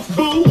a fuck,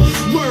 boo.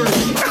 Word.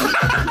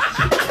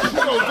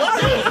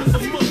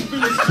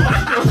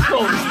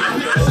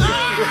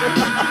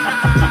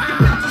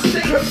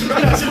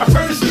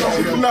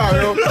 Nah,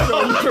 yo, you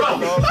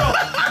tripping,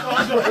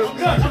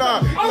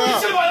 dog.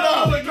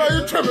 Nah,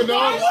 you tripping,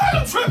 dog.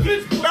 I'm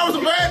tripping. That was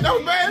bad.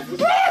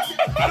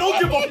 I don't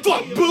give a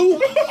fuck, boo.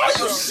 Are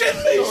you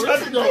shitting me?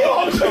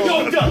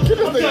 Get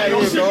this nigga out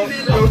of here, dog.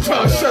 Yo,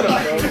 Todd, shut up,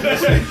 dog.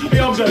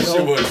 I'm done.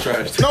 Shit was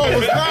trash. No,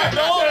 it's not,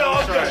 dog.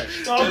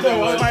 I'm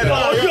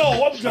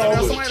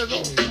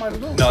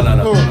done.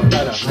 No.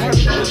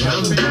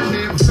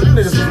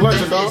 Niggas is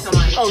lunching, dog.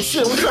 Oh,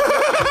 shit, what's up?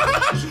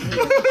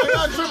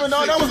 Y'all tripping,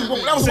 dog.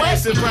 That was whack.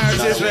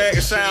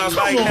 Sounds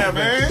like heaven.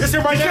 Man. This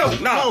him right now?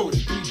 No.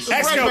 X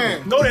Right, go.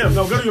 man. Go to him.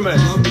 No, go to your man.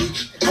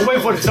 I'm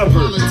waiting for the tough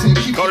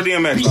version. Go to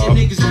DMX, dog.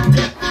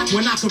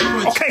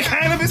 Okay,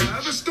 cannabis.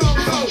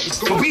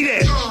 Go be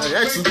there. Hey,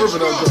 X is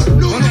ripping up,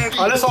 dog. All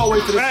right, let's all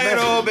wait for this. Right,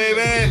 oh,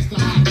 baby.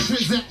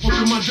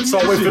 So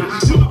wait for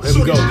There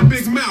we go. The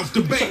big mouth,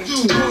 the bait.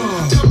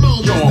 Come on,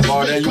 You don't want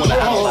bar there, you want to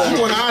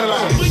You want to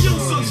idolize. my young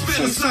sons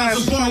fantasize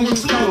of borrowing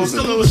flows.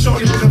 The little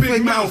shorty with a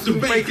big mouth to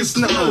break his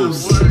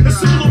nose. A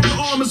symbol on the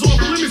arm is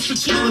off limits for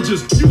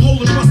challenges. You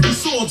holding rusty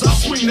swords, I'll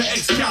swing the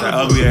Excalibur. That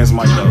ugly ass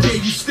mic, though.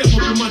 Yeah, you step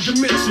up in my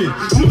dimension.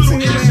 You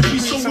little ass should be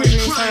somewhere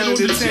crying on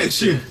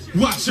detention.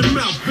 Watch your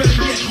mouth,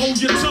 better yet,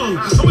 hold your tongue.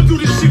 I'ma do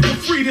this shit for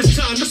free this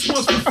time. This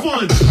one's for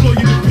fun. Blow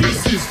you to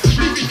pieces.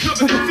 Leave you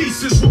covered in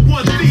thesis with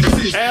one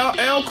thesis.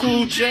 LL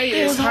Cool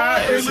J is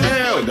high as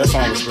hell. That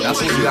song was That's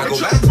great. what you gotta go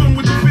Try back to run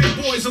with the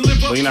big boys and live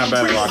up Well, you're not to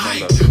bad the at real rocking,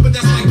 height. though. But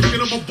that's like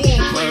picking up a ball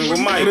playing With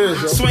Mike, It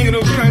is, yo. swinging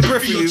the Ken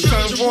Griffey,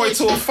 turn boy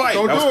to a fight.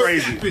 Don't That was do it.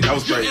 crazy. That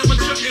was crazy.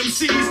 Amateur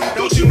MCs,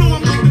 don't you know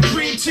I'm like the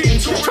dream team?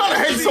 I'm trying to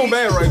hate so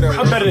bad right now.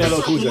 I'm better than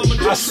LL Cool J.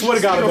 I swear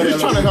to God, I'm better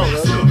He's than trying to LL.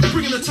 help, man.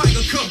 Bringing the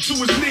tiger cub to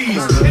his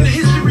knees. In the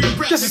history of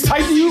rap, This is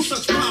tight to you?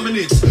 such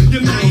prominence.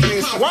 You're not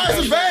even Why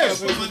is it bad?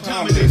 for my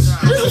dominance.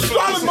 This is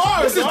solid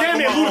bars. This is damn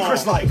near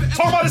ludicrous like.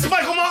 Talk about this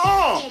mic on my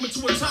arm.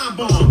 Into a time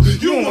bomb.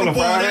 You don't want to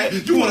buy that.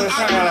 You want to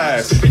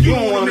idolize. And You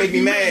don't want to make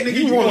me mad.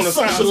 You want to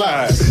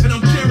socialize. And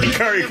I'm carrying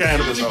Curry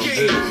cannabis, though.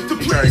 to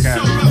Curry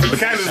cannabis. But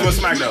cannabis was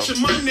smack, though.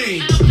 My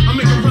name. I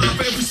make a rhyme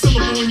for every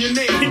syllable in your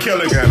name. He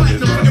killing Platinum cannabis,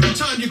 for bro. every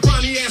time your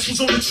grimy ass was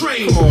on the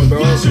train. Come on,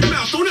 dog. Watch your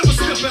mouth. Don't ever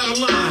step out of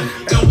line.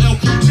 LL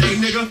Cool J,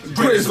 nigga.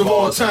 Greatest of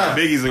all time.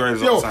 Biggie's the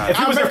greatest of Yo, all time. If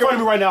he was in front of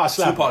me right now, I'd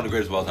slap him. Tupac the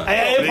greatest of all time.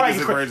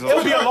 It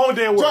would be a long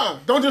day at work. John,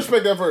 don't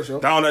disrespect that verse, yo.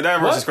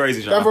 That verse is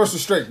crazy, John. That verse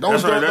is straight. Don't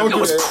That's right, don't that do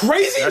was that.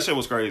 Crazy? That shit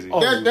was crazy.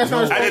 That's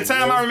not At the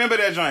time, I remember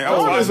that joint. I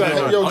was John is watching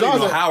that a, joint. yo, I don't even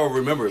know John's how I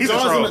remember it. He's a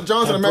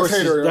troll. a Max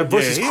hater. That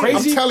verse is Yeah,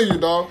 crazy. I'm telling you,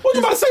 dog. What you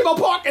about to say about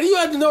Park? And you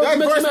had to know. That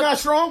verse mention not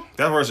strong.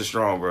 That verse is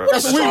strong, bro.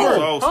 That's a weak verse.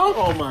 Huh?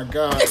 Oh my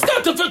god. It's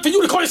not for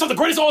you to call yourself the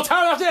greatest of all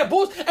time after that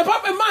bullshit. And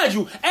mind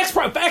you, X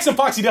and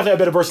Foxy definitely had a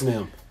better verse than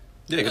him.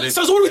 Yeah, 'cause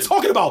So what are we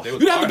talking about? You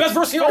didn't have the best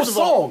verse in your own First of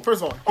all, song.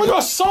 first of all, on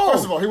your song.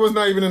 First of all, he was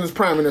not even in his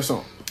prime in this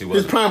song. His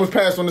wasn't. prime was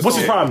passed on this What's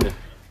song. his prime then?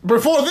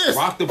 Before this.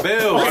 Rock the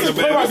Bell. This is-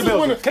 Play Rock the this is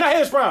when Bell. Can I hear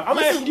his prime? I'm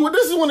asking you.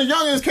 This is when the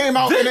youngins came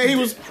out and then he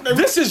was.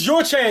 This is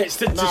your chance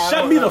to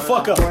shut me the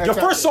fuck up. Your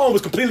first song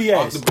was completely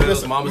Rock ass. the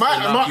Bell. Mama's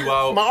gonna knock you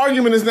out. My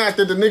argument is not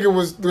that the nigga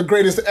was the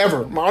greatest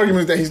ever. My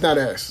argument is that he's not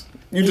ass.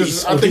 You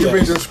just, I think you're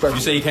being disrespectful.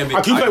 You say you can't be.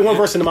 Can you play one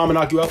verse and the mama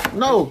knock you out?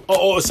 No.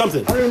 Or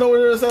something. I don't even know what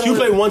it is. Can you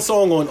play one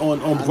song on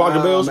Rock the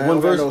Bells? Man, One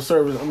I got verse? No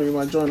service. I mean,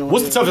 my joint on.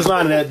 What's the toughest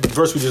line in that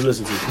verse we just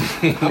listened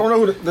to? I don't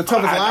know who the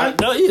toughest line.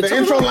 no, yeah, The toughest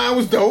intro line. line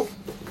was dope.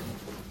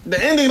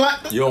 The ending line.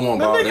 You don't want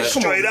to borrow that.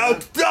 Straight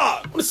out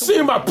dog.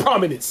 Seeing my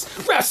prominence.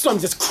 Rap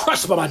songs just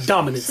crushed by my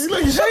dominance. See,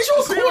 look, Shut your see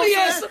what I'm corny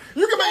saying? ass.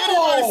 You can make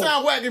anybody Oh.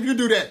 sound whack if you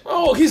do that.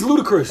 Oh, he's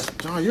ludicrous.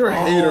 John, you're a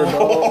hater,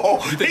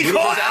 dog. He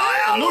called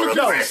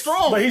Ludacris is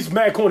strong. But he's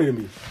mad corny to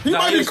me. He Nah,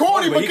 might be he's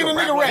corny, but he can a can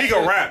nigga rap rap? He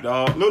can rap,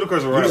 dog.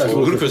 Ludacris will rap.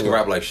 Ludacris can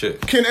rap like shit.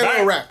 Can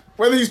LL rap?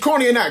 Whether he's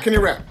corny or not, can he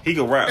rap? He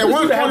can rap. At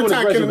one the hell point in with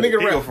time, his can a resume? nigga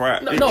He rap? can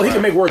rap. No, he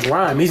can make words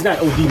rhyme. He's not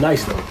OD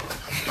nice though.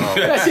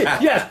 That's it.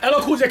 Yes,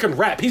 LL Cool J can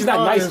rap. He's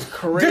not nice.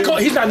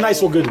 He's not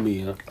nice or good to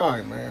me. All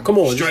right, man. Come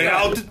on. Straight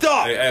out the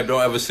top. Hey, Ab,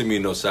 don't ever send me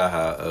no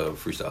side-high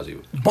freestyles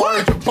either.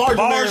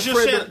 Bars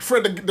your shit.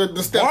 Fred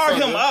the stepson. Bar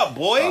him up,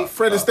 boy.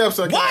 Fred the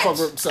stepson can't What?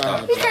 fuck with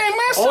side. He can't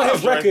mess On up.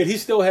 his record, he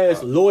still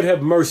has Lord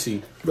Have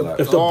Mercy. If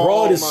the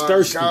broad is my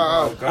thirsty,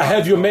 God. I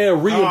have your man All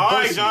right,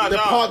 reimburse. John. The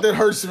part that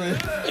hurts me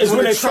Is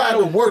when they try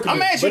to work I'm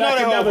me, actually but I know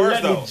can that whole never verse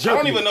let me though. I jerk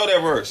don't you. even know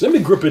that verse. Let me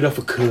grip it up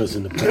for cuz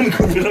in the back.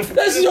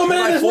 That's your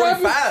man is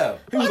rapping. 45.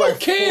 He was I don't like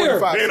care.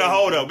 45. Being a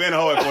hold up, being a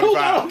hold at I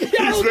 45. don't He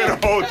care.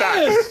 spent a whole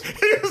time. Yes.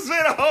 He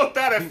spent a whole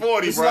time at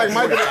 40, It's bro. like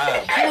Mike.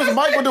 He was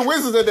Mike with the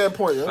Wizards at that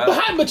point.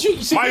 Yeah? But you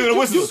see, Mike with the you-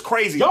 Wizards you- was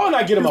crazy. Y'all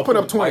not getting my put point.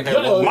 up 20.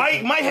 Y'all-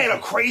 Mike had a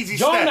crazy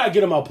Y'all step. not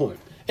getting my point.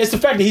 It's the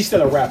fact that he's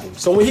still a rapper.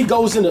 So when he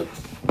goes in the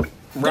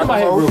get my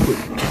head real quick.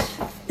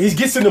 He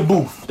gets in the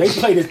booth. They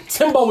played it.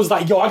 Timbo was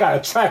like, "Yo, I got a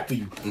track for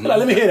you." Like,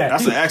 let me hear that.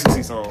 That's an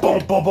ecstasy song. Boom,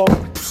 boom,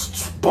 boom,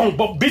 boom,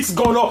 boom. Beats is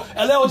going on.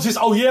 LL just,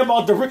 oh yeah,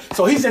 about the.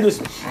 So he's in his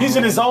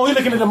zone. He's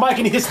looking at the mic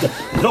and he hits the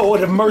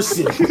Lord of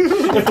Mercy.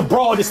 If the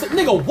broad is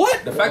nigga,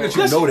 what? The fact that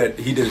you know that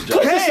he did his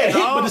job. It's a hit,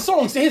 dog. but the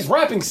song, his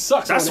rapping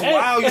sucks. That's on it.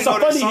 wild you It's know a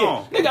that funny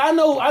song. hit. Nigga,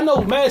 I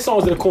know mad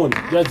songs that are corny.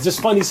 That's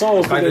just funny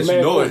songs. The fact that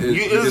you know it, he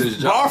did his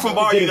It's bar job. from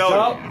bar, Did you his know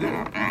job.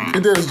 it.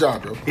 He did his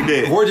job, though. He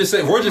did. Roy just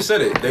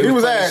said it. They He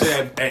was playing ass.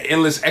 shit at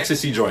endless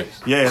ecstasy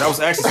joints. Yeah, that was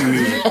ecstasy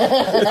music.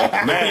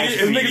 Man,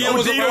 If nigga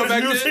was around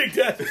back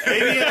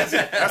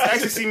then. That's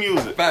ecstasy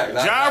music. Fact.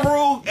 Ja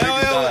Rule,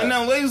 LL, and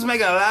them ladies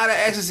making a lot of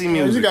ecstasy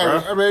music, You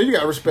got, bro. I mean, you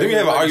got respect. Did we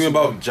have an argument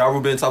about Ja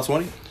Rule being top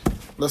 20?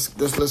 Let's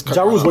cut.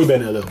 Ja Rule's that way out.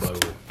 better than LL, by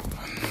the way.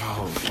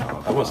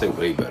 I wouldn't say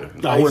way better.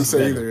 Nah, I he's wouldn't say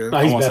better. either, yeah. Nah,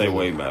 I he's want to better. say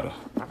way better.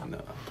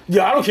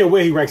 Yeah, I don't care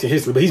where he ranks in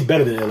history, but he's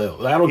better than LL.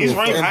 Like, I don't He's give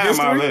a ranked fuck. high on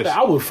my history? list.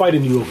 I would fight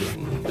in New York.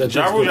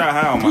 Ja Rule got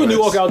high on my You in New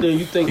York list. out there,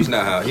 you think He's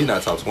not high. He's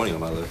not top 20 on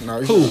my list. No,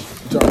 he's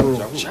Who? Ja Rule.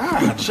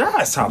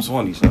 Ja's top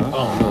 20, son.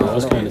 Oh no,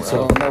 that's kind of I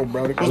tough. don't know,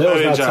 bro. better LL's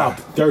than not Ja? top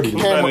 30.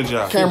 better than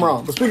Ja?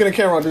 Cameron. But speaking of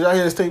Cameron, did y'all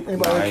hear his tape?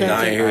 Anybody hear I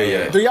Cameron? ain't hear it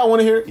yet. Do y'all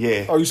want to hear it?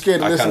 Yeah. Or are you scared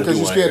to I listen kinda because do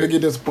you're wanna scared to hear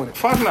get disappointed?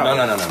 Fuck no.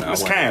 No.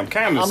 It's I Cam.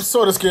 Cam I'm is.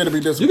 sort of scared to be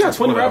You disappointed. got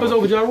 20 rappers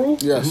over Ja Rule?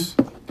 Yes,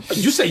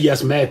 You say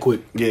yes, mad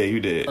quick. Yeah, you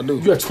did. I do.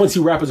 You got 20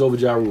 rappers over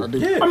Ja Rule. I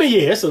do. I mean,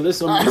 yeah, it's a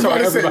list. I You're was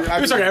talking about to say, everybody. I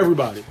You're do. talking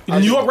everybody. New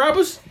York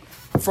rappers?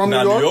 From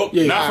Nah, New York? New York?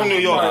 Yeah, Not from New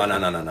York. No.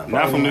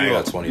 Not from New I ain't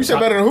York. got 20. You said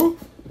better than who?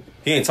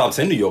 He ain't top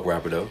 10 New York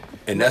rapper though,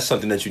 and that's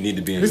something that you need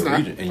to be in He's your not.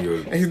 region. In your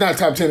And he's not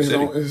top 10. He's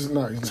City. not. He's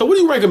not. So what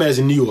do you rank him as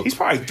in New York? He's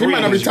probably He 3.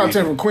 might not be top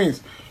 10 from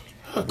Queens.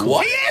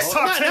 what? He is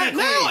top 10 in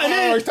No, Queens. and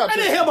then, Oh, he's top and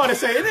then 10. him about to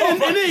say it.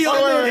 And then wait,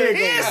 wait.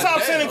 He is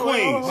top 10 in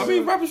Queens. I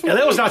mean, rappers from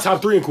LL's not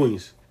top 3 in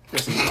Queens.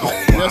 Yes,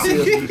 he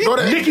is. Go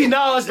to Nicki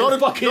Nas Go and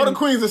to fucking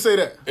Queens and say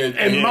that.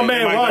 and my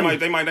man Ronnie.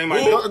 They might.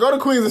 Go to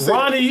Queens and say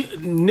Ronnie,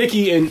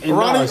 Nicki, and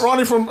Nas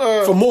Ronnie from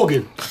from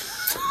Morgan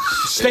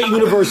State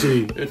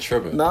University. You're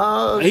tripping.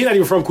 Nah, He's not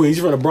even from Queens.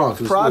 He's from the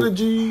Bronx.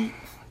 Prodigy,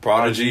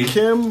 Prodigy.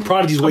 Kim.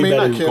 Prodigy's way better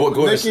not than- Kim.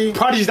 Go ahead. Nicki.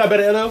 Prodigy's not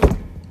better than LL.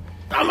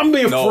 I'm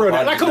being No, for real.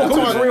 Prodigy Like, come on, not come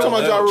better on, than for real.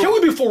 Talking about Ja Rule. Can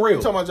we be for real?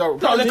 Talking about Ja Rule. No,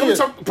 Prodigy can we is-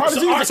 talk? Prodigy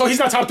All is- right, so he's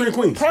not top 3 in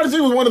Queens.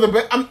 Prodigy was one of the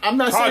best. I'm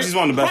not saying. Prodigy's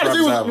one of the best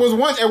Prodigy rappers was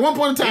ever. one at one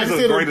point in time. He's He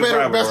the said the greatest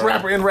rapper, best bro.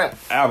 rapper in rap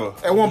Ever.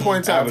 at one point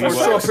in time Ever, for a he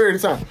short was. period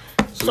of time.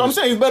 So I'm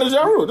saying he's better than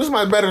Ja Rule. This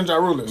might be better than Ja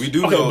Rule is. We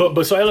do Okay, know.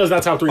 but so LL's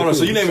not top 3 in Hold on,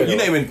 Queens. so you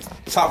naming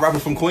top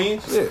rappers from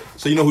Queens? Yeah.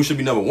 So you know who should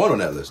be number 1 on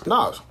that list?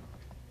 Nas.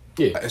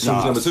 Yeah. So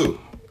who's number 2?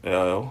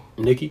 LL.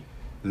 Nicki.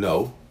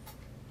 No.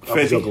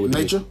 50.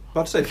 Nature.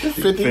 About to say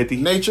 50. 50.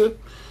 Nature.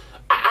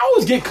 I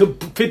always get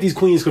 50's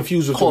Queens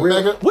confused with the real.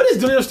 Omega. What is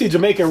the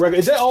Jamaican record?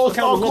 Is that all All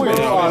count as one Queens.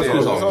 band? Yeah, It's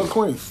it's all all-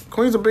 Queens.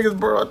 Queens the biggest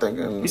borough, I think.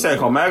 You said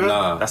Omega?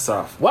 Nah. That's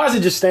soft. Why is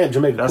it just stamped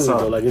Jamaican That's Queens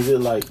all. though? Like, is it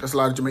like There's a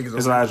lot of Jamaicans.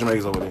 There's a lot of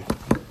Jamaicans over there.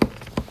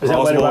 is that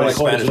why they Baltimore, call it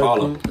Spanish Jamaican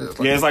Harlem. Queens?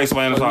 Yeah, it's like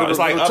Spanish Harlem. It's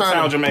like Little uptown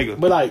China. Jamaica.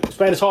 But like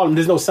Spanish Harlem,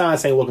 there's no sign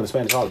saying welcome to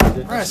Spanish Harlem.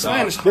 Is there?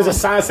 Spanish There's a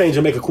sign saying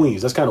Jamaica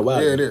Queens. That's kind of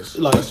wild. Yeah, it is.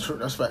 Like, That's true.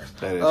 That's facts.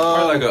 That is.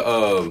 Probably like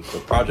a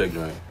project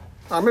joint.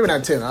 Maybe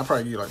not 10. I'll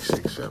probably give you like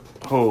 6, 7.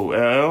 Who?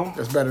 LL?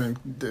 That's better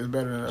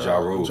than Ja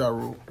Rule. Ja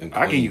Rule. in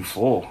I give Queens. you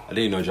 4. I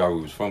didn't know Ja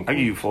Rule was from I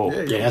give you 4.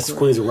 Yeah, yeah, that's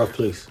Queens a rough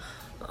place.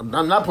 I'm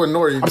not putting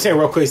Nori. I'm saying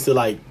rough place to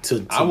like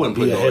to I wouldn't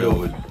be put ahead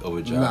Nori of. over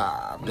Ja.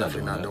 Nah, I'm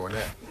definitely not doing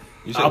that.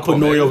 You said I'll put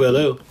Cormac. Nori over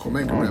LL.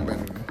 Comanche rap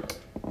better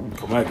than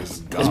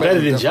Comega's It's better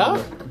than Ja.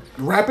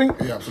 rapping?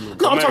 Yeah, absolutely.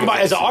 No, I'm talking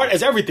about as an art,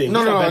 as everything. No,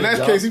 He's not in better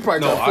that than case, Ja. he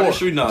probably No, top 4.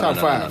 artistry, no, top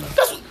no, 5. no.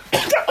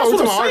 That's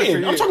what I'm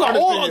saying. I'm talking about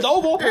all the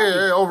overall.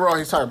 Yeah, overall,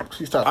 he's top.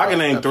 He's top. I can 5.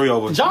 name 3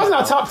 over. John's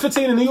not top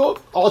 15 in New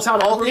York all time.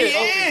 Oh, He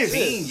yeah. is.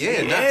 Yeah,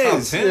 He not top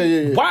is. 10.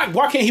 Yeah.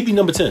 Why can't he be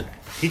number 10?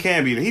 He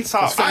can be. He's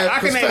top. I Fab,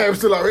 can Fab name.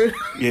 still out here.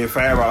 Yeah,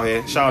 Fab out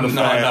here. Shout out to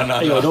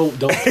Fab. Hey, yo, don't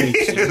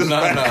please.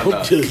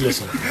 No. Just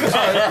listen.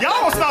 Y'all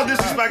gonna stop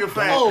disrespecting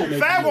Fab. Oh,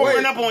 Fab gonna wait,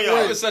 run up on y'all.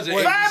 wait, He's such an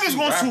Fab is ABC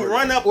going to rapper.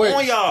 run up Wait.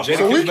 on y'all. Jada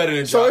bro. Kidd's better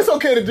than So Ja. it's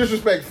okay to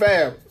disrespect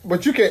Fab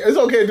But you can't. It's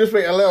okay to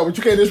disrespect LL, but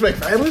you can't disrespect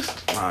Fabulous.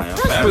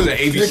 That was an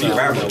ABC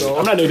rapper.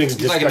 I'm not no niggas.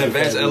 He's like an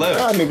advanced LL.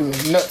 Y'all niggas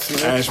is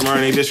nuts, man. Ash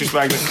Murray, they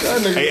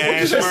disrespecting. Hey,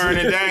 Ash Murray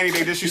and Danny,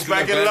 they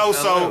disrespecting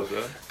Loso.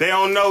 They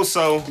don't know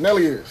so.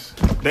 Nelly is.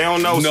 They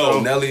don't know so. No,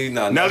 Nelly,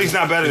 Nelly's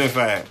not better than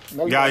Fab.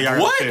 Y'all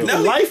what? In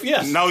life,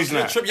 yes. No, he's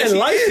not. In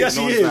life, yes,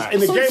 he is. In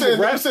the game of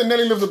rap, said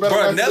Nelly lives a better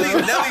life.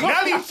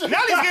 Nelly's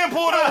getting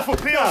pulled over for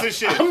pills and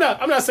shit. I'm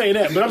not saying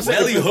that, but I'm saying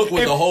Nelly hooked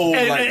with the whole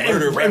like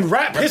murder in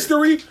rap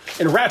history.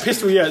 In rap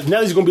history, yeah,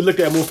 Nelly's gonna be looked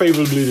at more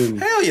favorably than.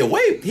 Hell yeah!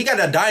 Wait, he got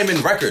a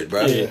diamond record,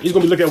 bro. Yeah, he's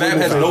gonna be looked at. Fab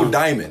has no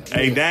diamond.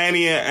 Hey,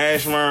 Danny and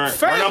Ash Murray,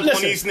 run up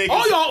on these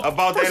niggas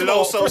about that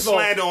Loso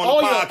slander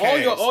on the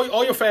podcast.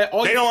 All your fans,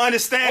 they don't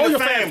understand the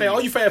family.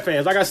 All you Fab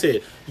fans, like I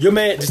said, your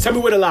man. Just tell me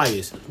where the lie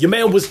is. Your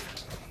man was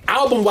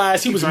album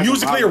wise, he was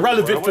musically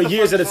irrelevant for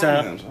years at a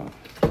time.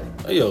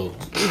 Hey, yo, we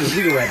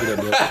can wrap it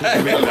up,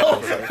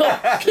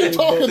 man. Keep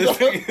talking,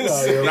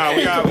 dog. Nah,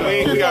 we got.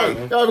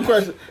 I have a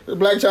question.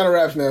 Black China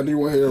raps now. Do you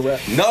want to hear a rap?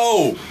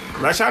 No.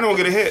 Black China gonna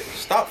get a hit.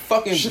 Stop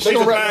fucking. They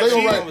gonna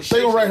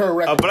write her a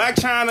record. A Black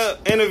China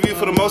interview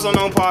for the most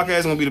unknown podcast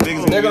is gonna be the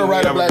biggest. They're gonna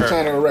write a Black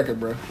China a record,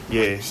 bro.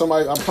 Yeah.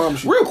 Somebody, I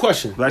promise you. Real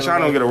question. Black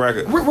China don't get a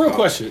record. Real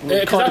question.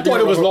 Because I thought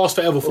it was lost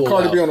forever for a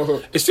while. Cardi B on the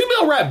hook. Is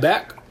female rap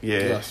back?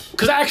 Yeah.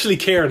 Because I actually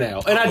care now,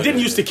 and I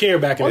didn't used to care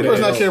back in the day. Only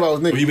person I care about was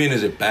What do Nicki. you mean?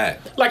 Is it bad?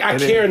 Like I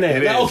care now.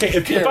 It Like, is.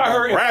 okay, if I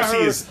heard,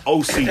 Rapsy is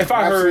OC. if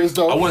I heard,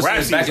 I wouldn't say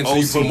it's back Rapsy's until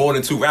you OC. put more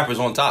than 2 rappers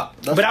on top.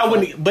 but I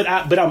wouldn't. But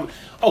I'm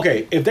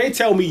okay. If they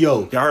tell me,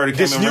 yo, Y'all heard it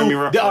this came in new, Remy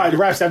Rap? all right, the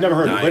Rhapsody, I've never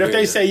heard Nah, it. But I if they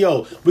heard say,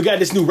 yo, we got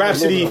this new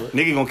Rhapsody.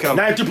 Nigga gonna kill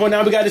me.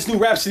 93.9, we got this new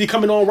Rhapsody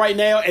coming on right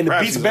now, and the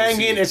Rhapsy's beat's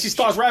banging, OC. and she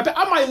starts rapping.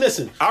 I might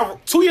listen.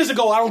 2 years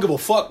ago, I don't give a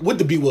fuck what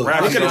the beat was. They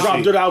Rhapsy's could have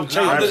dropped OC. it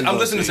out. I'm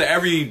listening to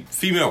every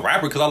female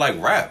rapper because I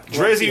like rap.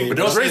 Drizzy, But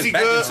don't say it's Drizzy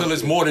back good. until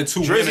it's more than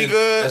 2 Drizzy women.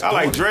 good. that's I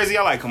like doing it. Drizzy.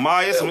 I like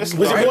Kamaya. Was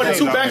it more than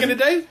 2 back in the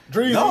day?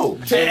 No.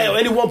 At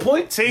any one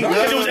point? T.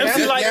 Because it was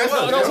MC Light. yes,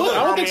 No, I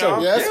don't think so.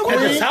 Yes, At the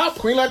Queen, top,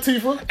 Queen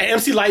Latifah, and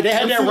MC Light, they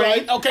had MC that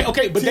reign. Light,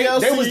 Okay, but they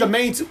TLC, was the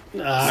main two. Salt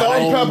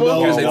and Pepper.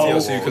 You can't say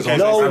TLC because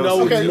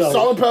No. Okay,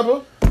 Salt and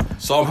Pepper,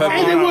 Salt and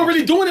And they Pepper. weren't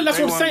really doing it. That's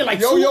what I'm saying. Like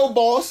Yo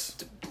Boss.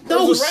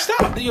 no,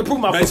 stop. You prove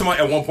my That's point.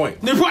 at one point.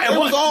 They probably- It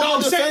was all No, I'm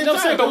at the saying, same I'm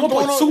saying, time. but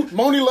one point two.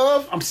 Moni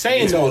Love. I'm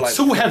saying It's though, like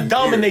 2 have weird.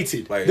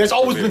 dominated. Like There's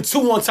always Premier. been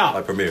 2 on top.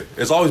 Like Premier.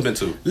 It's always been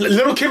 2.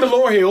 Little Kim and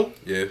Lauryn Hill.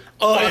 Yeah.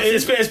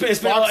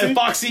 It's and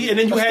Foxy, and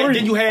then you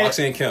had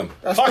Foxy and Kim.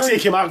 Foxy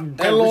and Kim. I kind of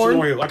reached Lauren.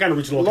 Lauryn Hill. I kind of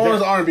reached Lauryn.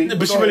 Lauren's R&B.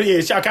 But she really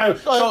is. I kind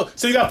of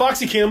so you got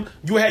Foxy Kim.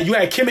 You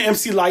had Kim and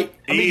MC Light.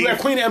 I mean, you had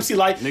Queen and MC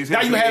Light. Niggas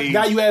Now you have Eve.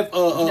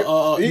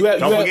 you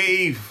Don't have forget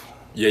Eve.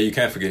 Yeah, you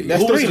can't forget.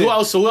 That's who 3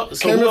 else? So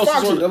Kim who and else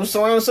Foxy. was Them on? was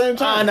around the same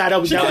time. Nah,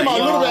 that was She came out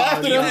a little bit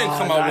after Eve them. didn't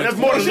come out with That's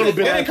more than a little bit.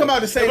 They didn't come out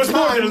at the same It was time.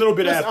 more than a little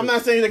bit Listen, after. I'm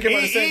not saying they came out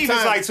at the same Eve time.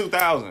 is like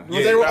 2000.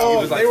 But they were Yeah, all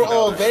it was like they were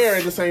all 2000. there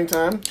at the same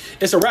time.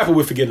 It's a rapper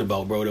we're forgetting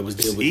about, bro. That was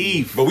there with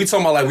Eve. But we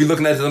talking about like we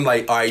looking at them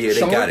like, all right, yeah, they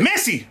Sean? got it.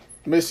 Messy.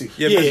 Missy.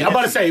 Yeah, I'm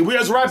about to say we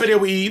was a rapper there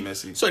with Eve.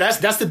 Messy. So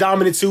that's the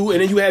dominant 2,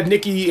 and then you have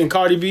Nicki and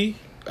Cardi B.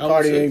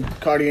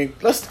 Cardi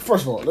ain't. Let's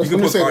first of all. Let's You can let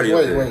me put say Cardi this.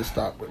 up Wait, there.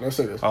 stop. Let's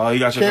say this. Oh, you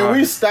got your Can Cardi.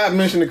 we stop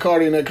mentioning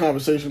Cardi in that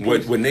conversation?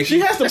 With please? Nicki? She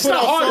has to It's put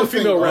not out hard to something.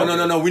 female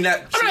rap. No, we not.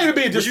 I'm not even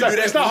being Would you do disrespectful.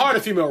 that? It's not hard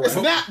to female rap. It's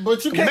not,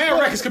 but you can't. Man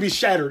records could be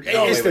shattered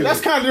instantly. That's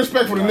kind of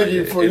disrespectful to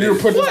Nicki for you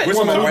to put What? this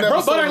woman who never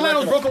Bro, sold a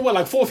Atlanta's record. broken what,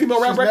 like 4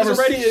 female rap records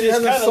already? She It's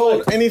hasn't kind of sold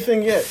like,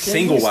 anything yet. Can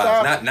Single we wise,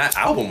 stop- not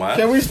album wise.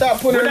 Can we stop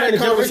putting her We're not in in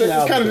that the conversation?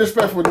 generation It's kind of album.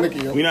 disrespectful to Nicki.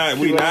 Yo.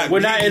 We not. we're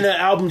not in the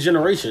album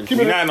generation. We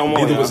not no more.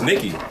 Neither now. was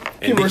Nicki.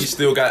 And Nicki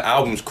still got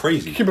albums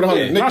crazy. Keep it 100.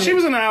 Yeah. Nicki, No, she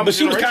was in the album. But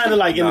she was kind of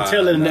like in the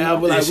tail end of the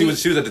album. Yeah, Like, she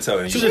was at the tail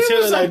end. She was a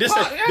tail end. Like, this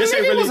Nicki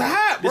ain't really was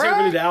hot, this ain't bro.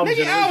 really the album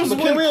Nicki generation. albums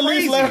But can we at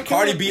least let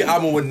Cardi B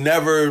album would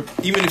never,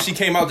 even if she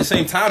came out the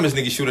same time as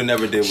Nicki, she would have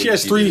never did. What She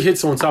has Nicki 3 did.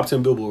 hits on top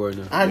 10 Billboard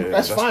right now.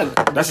 That's fine.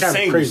 That's kinda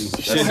the crazy.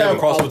 singles. She She didn't have have a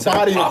cross a with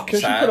body. pop Can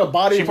she side. put a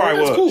body? She of work?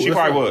 probably would. cool. She That's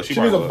probably fine. would. She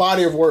needs a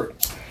body of work.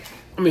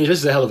 I mean, this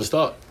is a hell of a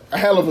start. A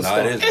hell of a Nah,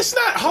 start. it is. It's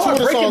not hard Two of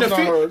the breaking the songs not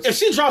feet. hers. If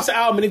she drops an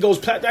album and it goes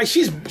platinum, like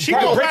she's She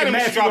probably goes breaking platinum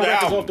if mad she drop female the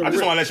records album. off the I just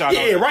rip. wanna let y'all know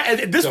Yeah, that. right.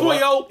 At this point,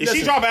 yo, If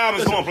she drop an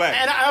album, it's going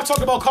platinum. And I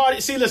talked about Cardi.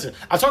 See, listen,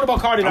 I talked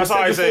about Cardi, and I'm I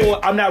sorry said to say before,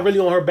 it. I'm not really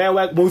on her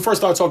bandwagon when we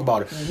first started talking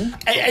about it.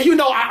 And you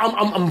know,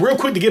 I'm real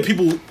quick to give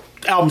people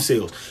album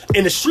sales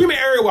in the streaming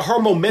area with her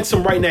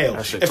momentum right now.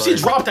 shit If she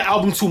crazy. dropped the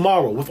album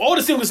tomorrow with all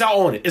the singles out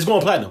on it, it's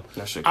going platinum.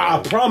 That shit I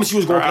crazy. promise you,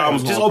 it's going Her platinum.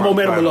 album's Just going on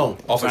momentum platinum. alone.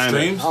 Off of Fine.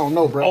 streams? I don't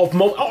know, bro.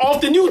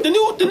 Off the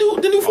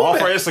new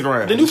format. Off her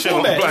Instagram. The new Shit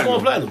format. going It's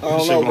going platinum. I don't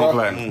Shit know, going bro.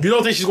 platinum. You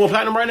don't think she's going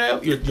platinum right now?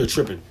 You're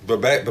tripping.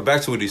 But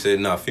back to what he said.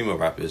 Nah, female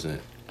rap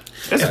isn't.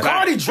 It's If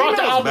Cardi dropped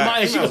the album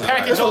and she could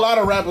package There's a lot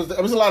of rappers.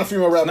 There's a lot of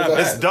female rappers. not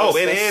It's dope.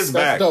 It is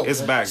back. dope.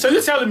 It's back. So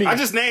you're telling me? I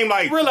just named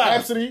like realize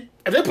Rhapsody.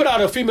 if they put out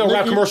a female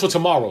rap Rickey, commercial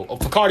tomorrow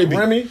for Cardi B,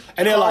 Remy,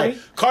 and they're Cardi.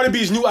 like Cardi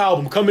B's new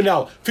album coming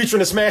out featuring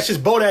the Smashes,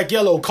 Bodak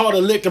Yellow, Carter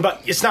Lick, and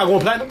it's not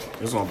going platinum.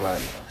 it's going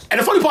platinum.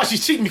 And the funny part,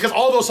 she's cheating because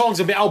all those songs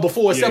have been out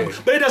before, Yeah.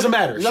 but it doesn't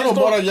matter. You know, She's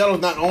going- Bodak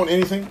Yellow's not on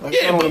anything. Like,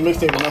 Yeah, it's not on a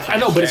mixtape or nothing. I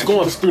know, but it's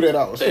going. Just threw that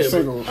out. It's Yeah, a but-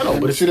 single. I know,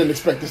 but she didn't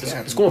expect this to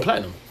happen. It's going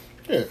platinum.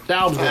 Yeah. The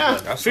album's good.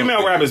 That's Female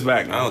something. rappers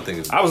back. Man. I don't think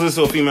it's. I was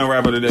listening to a female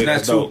rapper today.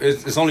 That's dope.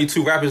 It's only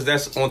 2 rappers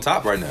that's on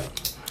top right now.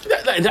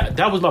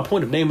 That was my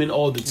point of naming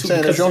all the 2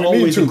 Saying because that it's you only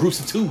always need in 2. groups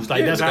of 2s.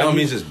 Like that's that how don't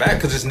you- mean it's back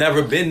because it's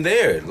never been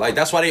there. Like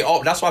that's why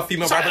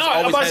female rappers I'm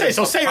always about to say, had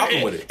so a say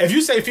problem with it. if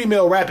you say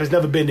female rap has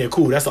never been there,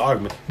 cool, that's the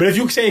argument. But if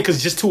you saying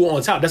because just 2 are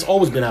on top, that's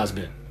always been how it's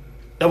been.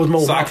 That was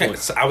more So my I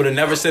point. I would have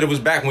never said it was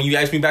back when you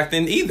asked me back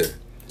then either.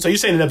 So you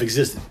saying it never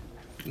existed?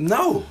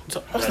 No.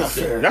 That's not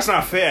fair. That's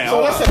not fair.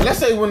 So let's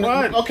say when the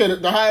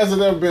highest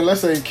it's ever been.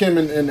 Let's say Kim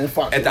and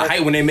Fox. At the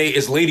height when they made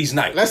It's Ladies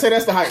Night. Let's say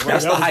that's the height. Right?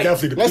 That's the height.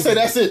 Let's say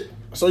that's it.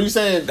 So you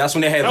saying That's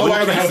when they had That Lil will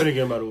never Kim, happen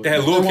again, by the way. they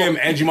had Lil Kim,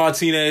 Angie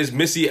Martinez,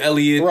 Missy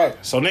Elliott.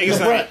 right? So niggas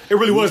The Brat. It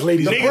really was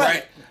ladies. The Night.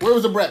 Brat. Where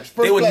was the Brat? First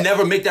They would black.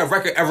 never make that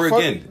record ever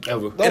again.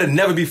 Ever. It'll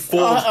never be full.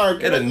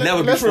 It'll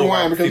never be Let's full.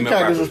 rewind because you female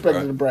kind of rappers, disrespected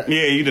bro. the Brat.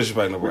 Yeah, you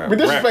disrespecting the rap. We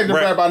disrespect the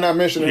Brat by not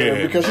mentioning her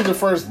Yeah. because she's the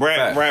first.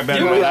 Rap better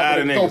female than a lot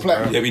rapper of to go niggas, bro.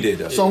 platinum. Yeah, we did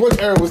though. So which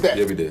era was that?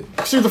 Yeah, we did.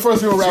 She was the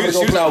first female rapper to She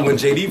go was out when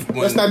platinum.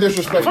 JD. That's not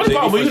disrespectful. Funny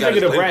part, when you first got think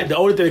of the his Brat, label. the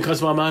only thing that comes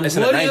to my mind is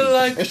That's in the what do you 90s.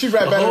 like? And she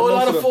rap A better whole than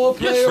lot most of of them.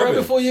 foreplay You're right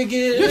tripping. before you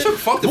get. You're tripping.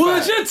 Funkified.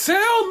 Would you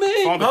tell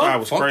me? Funkified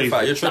was crazy.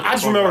 Funkified. You're tripping. I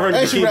just remember her in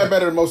And she rap bikini.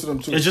 better than most of them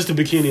too. It's just the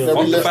bikini. That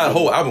we on. listen- Funkified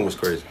whole album was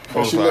crazy.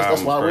 That's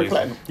why I went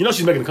platinum. You know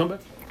she's making a comeback.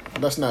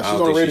 That's not. I She's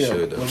don't on the think she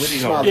radio. should, though. With Rickey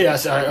She's Smiley. Yeah, I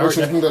heard Which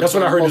was that. That's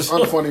when I heard the this.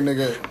 most unfunny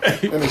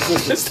nigga in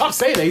existence. Stop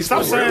saying that.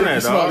 Stop saying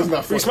that, Smiley's dog. not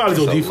Ricky funny. Smiley's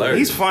He's on defense.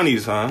 hilarious. He's funny,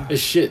 son.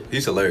 It's shit.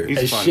 He's hilarious. He's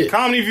It's funny. shit.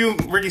 Comedy View,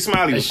 Ricky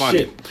Smiley was It's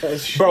funny.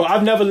 shit. Bro,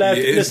 I've never laughed.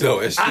 Yeah, it is Listen, though.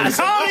 It's I- shit.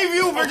 Comedy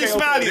View, Ricky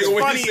Smiley is Nigga,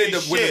 when funny he said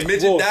as when the shit.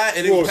 midget died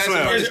and he was passing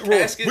Slim. around his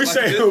casket, we like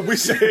say,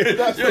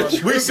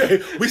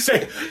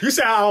 this. you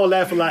say I don't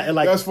laugh a lot at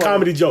like That's funny.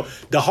 comedy joke.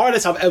 The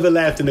hardest I've ever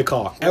laughed in the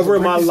car ever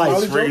in my Ricky life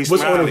Smiley joke?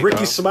 was on a Ricky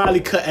Ricky Smiley, Smiley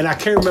cut, and I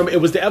can't remember.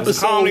 It was the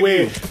episode Comedy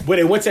where View.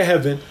 they went to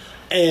heaven.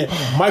 And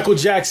Michael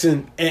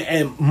Jackson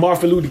and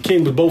Martin Luther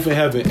King was both in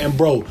heaven. And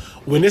bro,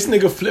 when this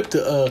nigga flipped to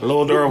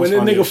Lil Durrell when was this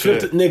funny nigga as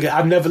flipped shit. to, nigga,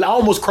 I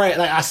almost cried.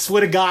 Like I swear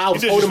to God, I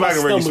was You holding my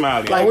disrespecting Ricky stomach.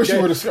 Smiley. Like, I wish you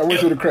that-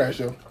 would have crashed,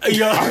 yo. Yo,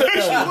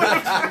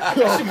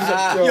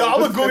 yo, I'm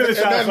gonna go to the In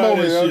side that and find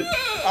moment, that yo, shit.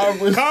 I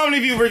was- Comedy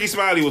View, Ricky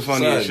Smiley was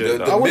funny as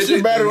shit. I Though. wish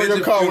your battery on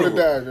your car would have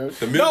died,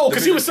 yo. No,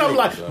 because he was something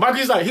like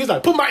Michael. He was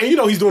like, put Michael. You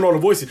know, he's doing all the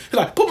voices. He's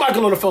like, put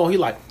Michael on the phone. He's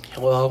like,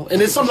 hello, and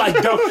then some like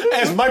dumb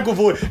ass Michael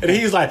voice, and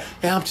he's like,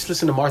 yeah, I'm just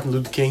listening to Martin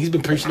Luther King. He's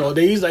been preaching all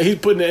day. He's like, he's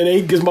putting it, and then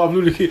he gives Martin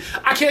Luther King.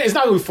 I can't. It's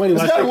not really funny.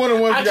 It's Like, gotta be one of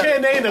the ones I you got-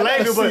 can't name the I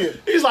gotta language, but see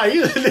it. he's like,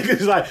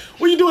 he's like,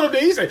 what you doing up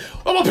there? He said,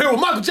 I'm up here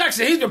with Michael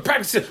Jackson. He's been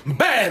practicing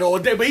bad all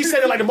day, but he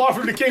said it like the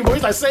Martin Luther King. But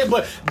he's like saying,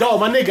 but dog,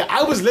 my nigga,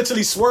 I was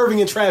literally swerving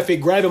in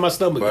traffic, grabbing my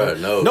stomach. Bruh,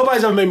 yo. no.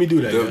 Nobody's ever made me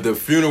do that. The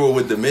funeral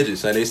with the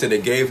midgets, and they said they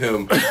gave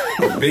him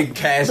a big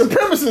casket. The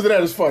premises of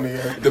that is funny,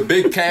 yo. The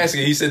big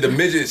casket. He said the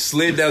midget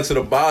slid down to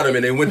the bottom,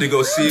 and they went to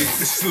go see,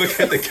 look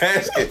at the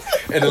casket,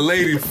 and the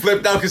lady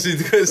flipped out because she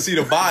couldn't see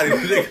the body. The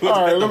nigga was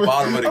All right, at the let me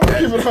bottom of the I'm gonna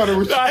keep it casket. 100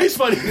 with you. Nah, he's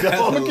funny. I'm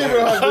gonna keep it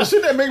 100. The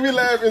shit that make me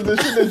laugh is the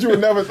shit that you would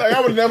never think.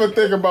 I would never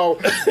think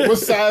about what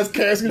size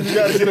casket you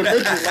gotta get a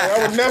midget. Like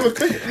I would never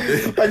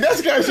think. Like that's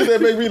the kind of shit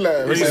that make me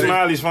laugh. Ricky Like,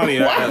 Smiley's funny.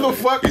 why the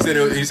fuck?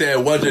 He said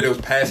at one day they was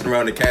passing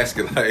around the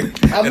casket like.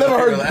 I've never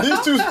heard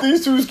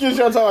these two skits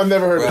y'all talking. I've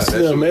never heard this.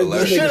 Yeah, man,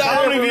 The shit I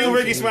Comedy hear View, from him,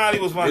 Ricky Smiley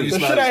was funny. the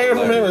shit I hear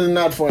from him is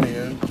not funny.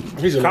 Man.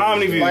 He's a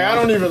Comedy View. Like I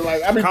don't even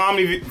like. I mean,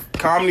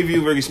 Comedy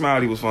View, Ricky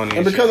Smiley was funny.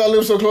 and because I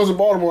live so close to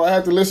Baltimore, I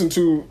have to listen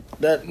to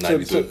that.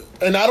 92.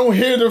 And I don't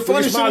hear the funny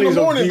shit in Smiley's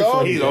the morning, OD dog.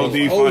 funny. He's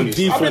OD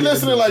funny. I be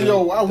listening like,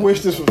 yo, I wish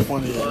this was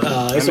funny. Yo.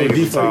 It's That OD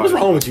nigga funny. What's retarded.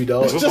 wrong with you,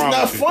 dog? It's just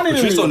not funny to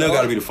me. Patrice O'Neal dog.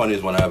 got to be the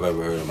funniest one I've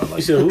ever heard in my life.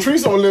 You said who?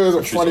 Patrice O'Neal is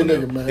a funny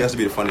O'Neal. nigga, man. He has to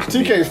be the funniest.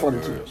 TK is funny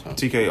too.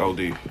 TK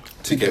OD.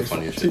 TK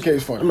funny as shit. TK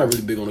is funny. I'm not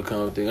really big on the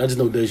comedy thing. I just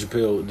know Dave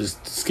Chappelle, this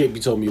skit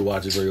you told me to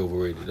watch is very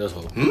overrated. That's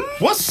all.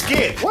 What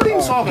skit? What are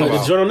you talking Like the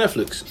about? joint on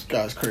Netflix. This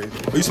guy's crazy.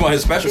 You talking about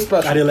his special? I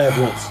Special. didn't laugh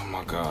once. Oh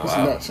my god.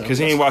 Nuts, yo. Because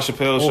he ain't watched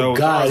Chappelle's show. Oh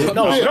God!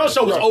 No, Chappelle's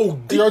show was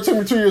OD. Yo, it took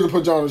me 2 years to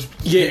put John on.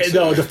 Yeah,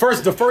 no, the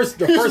first He used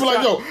to be like,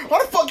 time- yo, why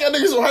the fuck y'all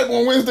niggas so hype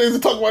on Wednesdays to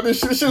talk about this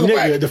shit? This shit's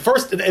Nigga, whack. the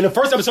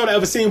first episode I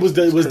ever seen was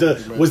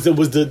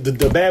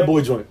the bad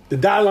boy joint. The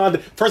dialogue, the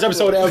first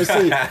episode I ever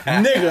seen.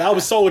 Nigga, I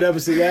was sold ever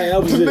seen.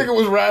 That was This it. nigga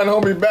was riding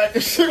homie back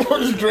and shit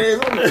with his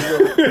dreads. I'm like,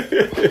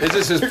 yo, It's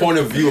just his point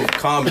of view of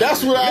comedy.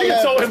 that's what I Nigga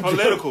laugh told at. him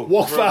Political.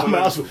 walk Real 5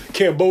 miles with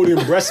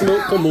Cambodian breast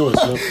milk. Come on,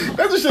 son.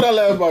 That's the shit I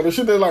laugh about. The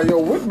shit they're like, yo,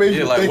 what made Yeah,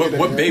 you like think what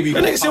of that? baby?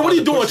 That nigga said, "What are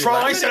you doing,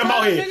 Tron?" I said, "I'm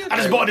out here. I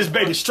just bought this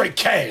baby straight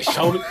cash,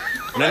 homie."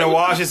 Leonard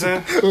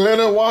Washington.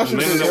 Leonard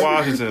Washington. Leonard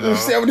Washington, dog.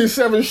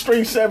 77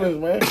 straight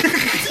sevens, man.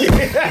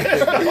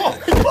 What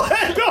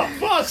the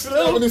fuck, son?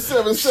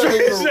 77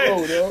 sevens in a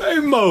row, dog. Hey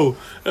Mo,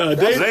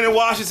 Dave, Leonard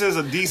Washington's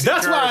a decent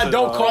that's why I character,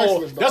 don't dog. call.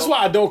 Priceless, dog. That's why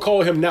I don't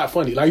call him not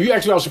funny. Like you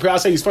actually, I was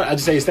surprised. I say he's funny. I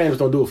just say his stand-ups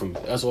don't do it for me.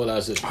 That's all I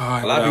say.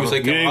 A lot of people say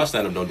Yeah. Kevin Hart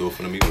stand up don't do it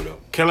for them either though.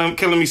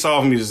 Killing Me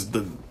Softly is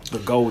the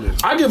golden.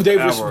 I give Dave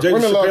Ever. Dave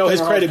Women love Chappelle his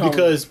Kevin credit Hart's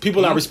because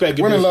people not respect.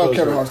 Women Dave love Chappelle's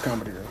Kevin credit. Hart's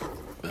comedy,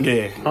 though.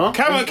 Yeah. Huh?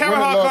 Kevin Hart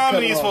love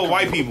comedy Kevin is for Hart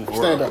white comedy. people.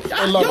 For Stand real. up.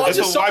 I love Y'all it.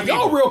 just for white y'all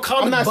people. real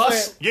comic I'm not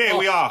busts. Yeah,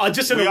 we are.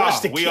 Just in we a rush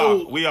are. to We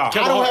kill. are. We are.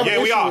 Kevin I don't Hart. have Yeah,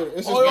 an we issue are. with it.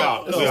 It's We just are.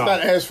 not, it's We just are. not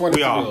as funny.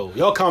 We to are. me.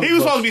 Y'all comic He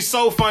was busts. supposed to be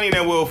so funny in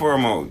that Will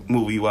Ferrell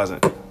movie. He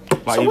wasn't.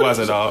 Like, he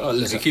wasn't, dog.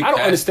 Listen, keep I don't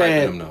typing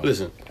understand. him, though.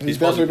 Listen, He's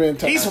definitely been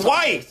typed. He's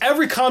white.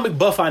 every comic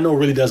buff I know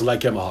really doesn't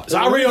like Kevin Hart. So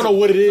I There's a really don't know reason.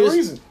 what it There's a is.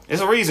 reason.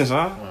 It's a reason,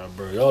 son.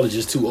 Bro, y'all are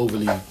just too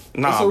overly.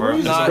 Nah, a bro.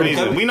 reason. It's a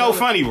reason. We know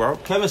funny, bro.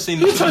 Kevin seen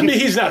You telling me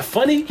he's not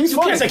funny? He's you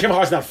funny. can't say Kevin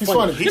Hart's not He's funny.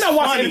 funny. You're He's not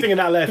watching funny. anything and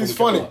not laughing. He's with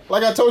Kevin funny. Hart.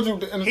 Like I told you,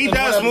 He in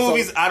does one episode,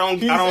 movies. I don't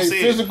He's see a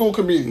it. physical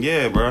comedian.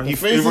 Yeah, bro. The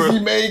faces he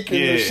make and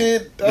the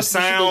shit. That's the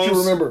shit that you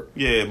remember.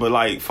 Yeah, but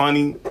like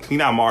funny. He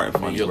not Martin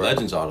funny. your bro.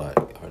 legends are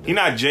like. He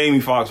not Jamie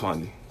Foxx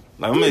funny.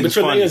 Like, I'm But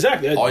funny.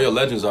 exactly. All your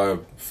legends are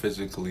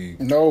physically.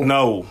 No.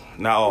 No,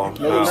 not all.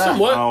 No,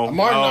 somewhat. no,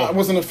 Martin no.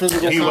 wasn't a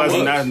physical He comedy.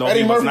 wasn't. Not, no,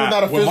 Eddie he Murphy was was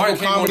not a When Martin physical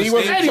came on comedy. the He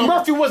wasn't Eddie jumping-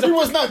 Murphy wasn't- He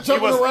was not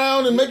jumping was-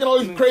 around and making all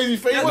these crazy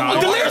faces. Nah,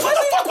 Delirious, Martin what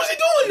the fuck was he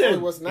doing He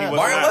then? was He not. was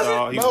Martin not, wasn't?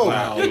 dog. He No. was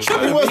not.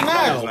 He was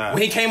not. not.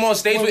 When he came on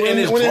stage When in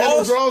his he had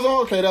drawers, the drawers on,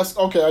 okay, that's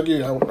okay. I give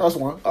you that one. That's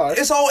one. All right.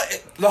 it's all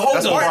the whole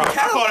That's a Martin prop.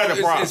 I call that a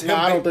catalog prop. is him.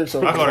 Nah, I don't think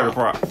so. I call that a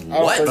prop. I don't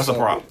What? think That's a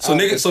prop. So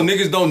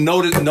niggas don't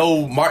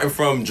know Martin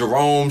from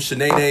Jerome,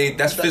 Sinead.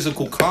 That's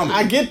physical comedy.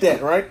 I get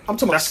that, right? I'm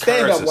talking about That's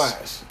stand-up curses.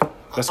 wise.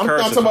 That's I'm not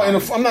cursive talking about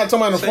comedy. I'm not talking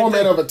about in the Same format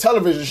thing. of a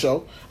television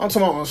show. I'm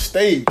talking about on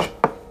stage.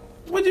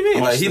 What do you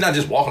mean? Like he's not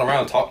just walking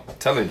around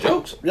telling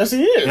jokes. Yes,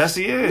 he is. Yes,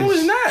 he is. No,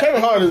 he's not.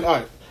 Kevin Hart is all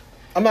right.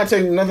 I'm not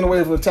taking nothing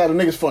away from the title.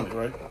 Nigga's funny,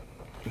 right?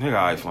 Nigga,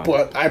 I funny.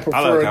 But I love prefer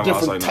a Kevin Hart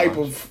different like type that.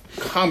 of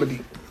comedy.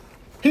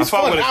 He's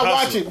fuck funny. with his I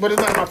watch hustle. it, but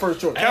it's not my first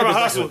choice. Kevin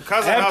Hustle.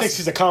 Cousin Ab Hustle. thinks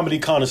he's a comedy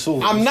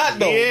connoisseur. I'm not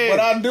though, Yeah. but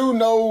I do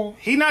know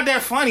He not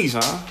that funny,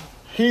 son.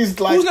 he's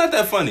like Who's not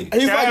that funny?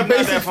 he's Kev like not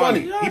basic that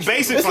funny. He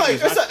basic It's funny.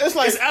 like it's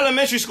like it's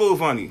elementary school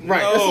funny.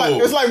 right. No.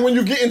 It's like when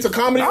you get into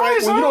comedy, All right?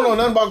 right, When you son. don't know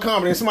nothing about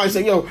comedy, and somebody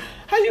say, "Yo,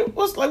 how you?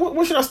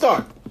 Where should I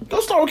start? Go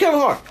start with Kevin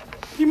Hart."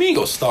 You mean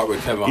go start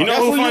with Kevin Hart? You know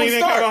That's who where you funny would than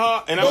start. Kevin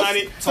Hart? And I'm Go- not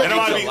to and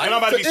I'm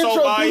about to be to so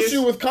introduce biased.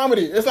 you with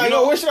comedy. It's like, You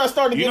know- where should I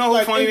start to You get know who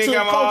like funny than into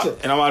Kevin culture? Hart?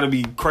 And I'm about to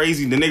be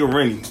crazy. The nigga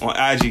Rennie on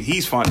IG.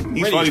 He's funny.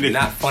 He's funny Rennie's than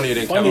not funnier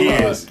than Funny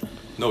Kevin Hart. is.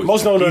 No, he's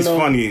Most not. don't He's know.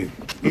 funny.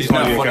 He's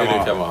not funnier than Kevin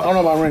I don't Hart. know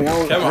about Rennie.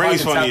 Kevin Hart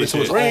Rennie's can tap funny into as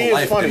his shit. own Rennie is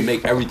life funny. and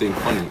make everything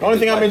funny. The only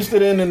thing I'm Like,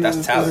 interested in that's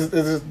is talent.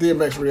 this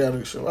DMX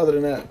reality show. Other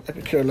than that, I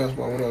could care less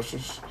about what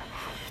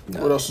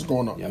else is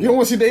going on. Yeah, You don't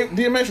want to see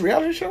DMX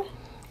reality show?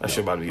 That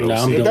shit about to be Nah, I'm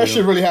OC. If done that with shit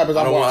him. really happens, I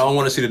I'm don't watching.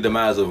 want to see the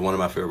demise of one of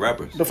my favorite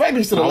rappers. The fact that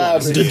he's still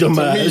alive see to the me,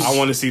 demise. I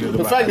want to see the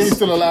the fact that he's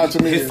still alive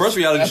to me, His is- first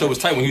reality show was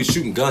tight when he was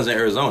shooting guns in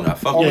Arizona. I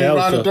fuck Oh, with when Yeah, he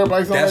that ride was the dirt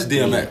bikes on That's that?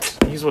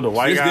 DMX. He's with a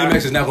white This guy. DMX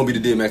is not going to be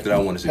the DMX that I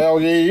want to see. Hell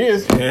yeah, he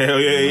is. Hell yeah,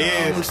 he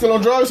is. He's still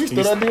on drugs. He's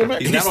still that DMX.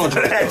 He's not on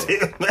drugs. though.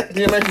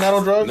 DMX not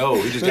on drugs. No,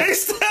 he just got.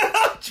 He's still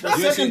The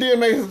second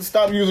DMX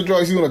stop using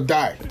drugs, he's gonna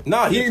die.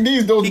 Nah, he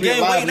needs those he to be gained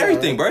alive weight and now,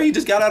 everything, bro. He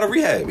just got out of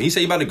rehab. He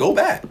said he about to go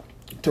back.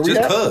 To Just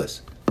rehab?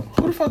 cause.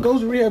 Who the fuck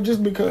goes to rehab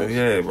just because?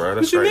 Yeah, bro.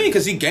 That's What you mean? crazy.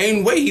 Because he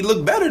gained weight. He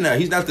looked better now.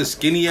 He's not the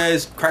skinny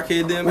ass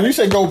crackhead When DMX. you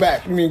say go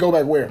back, you mean go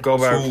back where? Go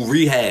back. To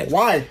rehab.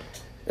 Why?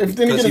 If didn't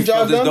Because get he a job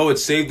felt as done, though it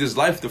saved his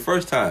life the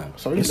first time.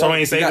 so he So he ain't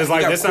He saved got- his he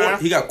life got this court- time?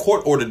 He got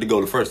court ordered to go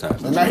the first time.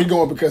 now he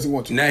going because he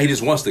wants to. Now he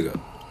just wants to go.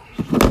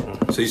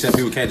 So you said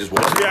people can't just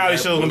watch. Reality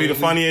show's gonna be the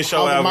funniest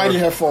show Almighty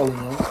ever. have fallen.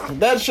 Yo.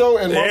 That show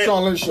and Yeah.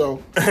 Marshawn Lynch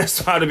show.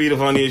 It's about to be the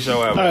funniest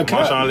show ever. All right,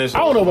 Marshawn Lynch I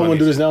don't know if I'm gonna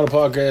do this. this now on the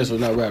podcast or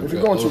not rap. If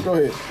you're going to, go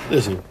ahead.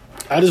 Listen,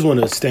 I just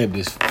want to stamp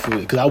this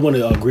because I want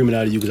an agreement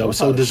out of you because I was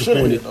so Should've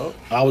disappointed. hit, though.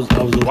 I was.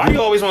 Why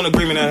you always want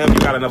agreement at him? You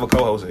got another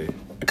co-host here.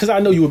 Because I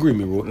know you agree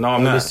with me, bro. No,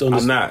 I'm not.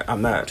 I'm not.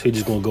 I'm not. So you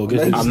just gonna go get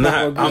this? I'm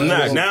not. I'm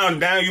not. Now-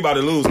 Now you about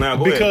to lose. Now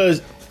go ahead.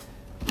 Because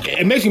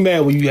it makes me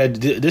mad when you had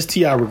this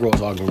T.I. Rick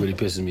Ross argument really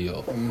pisses me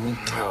off.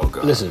 Oh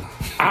god. Listen,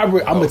 I'm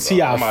a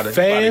T.I. I'm outta-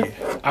 fan.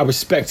 I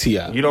respect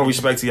T.I. You don't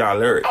respect T.I.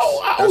 lyrics.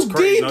 Oh, That's OD,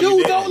 crazy. No, you dude,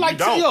 didn't. though, like, You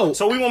don't. yo.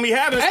 So we won't be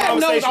having this Ab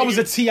knows conversation. I was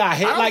a T.I.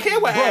 hit. I don't like, care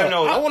what Ab bruh,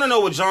 knows. I want to know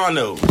what John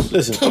knows.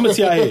 Listen, I'm a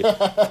T.I. hit.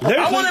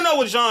 I want to know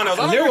what John knows.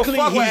 I don't give a Lyrically,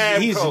 fuck what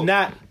Ab he's knows.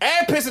 not.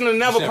 Ab pissing in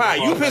another said pot.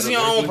 You Rick Ross pissing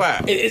your own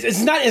pot.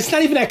 It's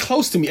not even that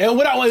close to me. And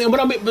what I mean,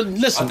 but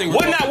listen. I think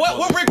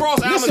What Rick Ross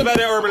album is Listen, better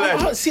than Urban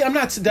Legend? See, I'm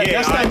not. That's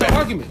Yeah, not I the bet.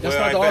 argument. That's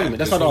Well, not I the bet. argument.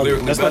 That's This not the one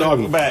argument. That's not the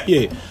lyrically argument. better.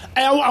 Yeah.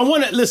 And I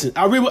want to listen.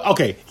 I really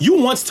okay. You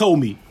once told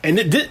me, and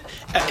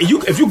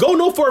if you go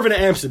no further than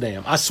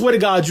Amsterdam, I swear to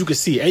God, you can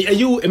see it.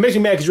 And it makes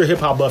me mad because you're a hip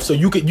hop buff, so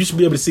you should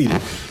be able to see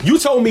it. You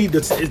told me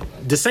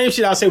the same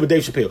shit I say with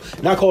Dave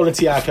Chappelle. Not calling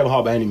T.I. Kevin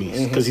Hart by any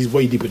means because he's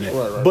way deeper than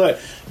that. Right. But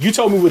you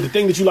told me what the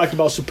thing that you liked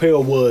about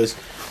Chappelle was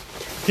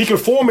he can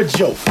form a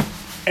joke,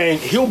 and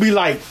he'll be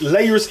like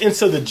layers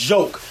into the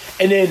joke,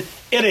 and then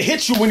it'll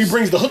hit you when he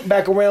brings the hook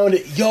back around.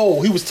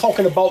 He was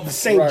talking about the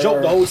same Right, joke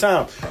right. the whole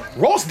time.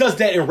 Ross does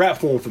that in rap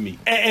form for me,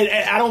 and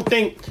I don't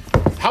think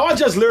how I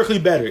judge lyrically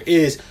better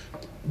is.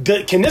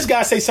 Can this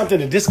guy say something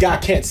that this guy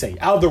can't say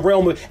out of the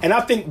realm of, and I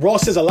think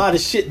Ross says a lot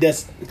of shit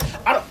that's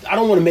I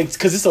don't want to make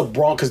because it's a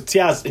wrong because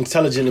T.I.'s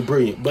intelligent and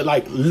brilliant, but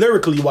like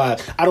lyrically wise,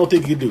 I don't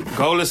think he can do.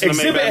 Go listen to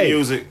Exhibit Maybach A.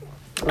 music.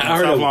 I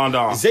heard Teflon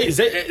Don.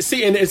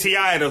 See, and it's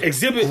T.I. had a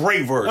exhibit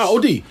great verse.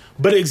 OD,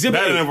 but exhibit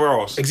Better A. than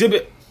Ross.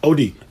 Exhibit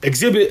OD.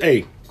 Exhibit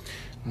A.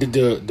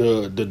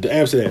 The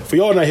Amsterdam. For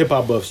y'all not hip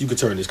hop buffs, you can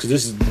turn this because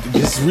this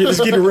is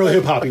getting real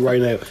hip hoppy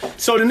right now.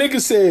 So the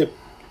nigga said,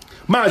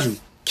 mind you,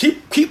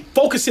 keep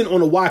focusing on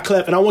the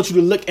Wyclef, and I want you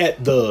to look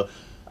at the.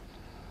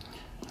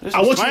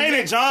 Explain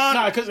it, John.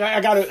 Nah, because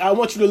I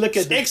want you to look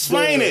at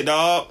explain it,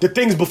 dog. The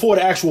things before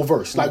the actual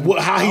verse, like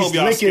how he's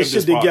linking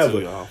shit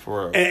together. Too,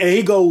 for real. And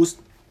he goes,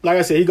 like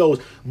I said, he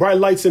goes, bright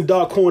lights in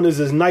dark corners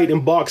as night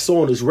in bark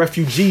saunas,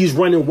 refugees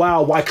running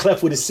wild,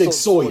 Wyclef with his sick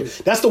Sawyer.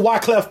 That's the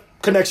Wyclef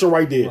connection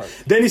right there.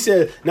 Right. Then he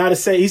said,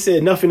 he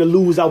said, nothing to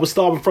lose, I was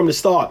starving from the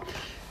start.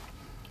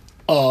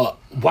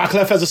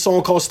 Wyclef has a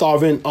song called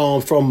Starving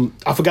from,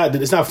 I forgot,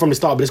 it's not from the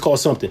start, but it's called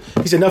something.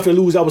 He said, nothing to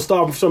lose, I was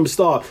starving from the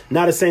start.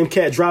 Now the same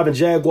cat driving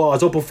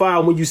Jaguars. Open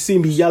fire when you see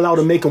me, yell out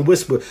and make them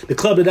whisper. The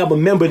club that I'm a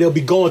member, they'll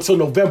be gone till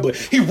November.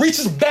 He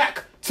reaches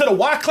back to the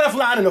Wyclef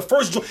line in the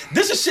first.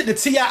 This is shit that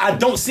T.I. I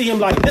don't see him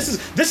like. This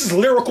is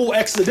lyrical.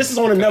 This is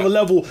on another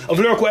level of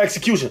lyrical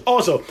execution.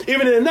 Also,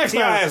 even in the next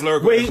line, has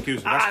lyrical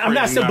execution. I'm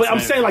not saying, but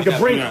I'm saying like the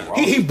bring.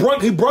 He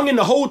brung in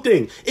the whole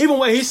thing. Even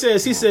when he said,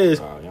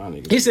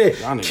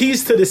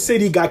 keys to the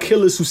city got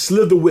killers who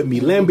slither with me.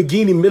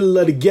 Lamborghini, middle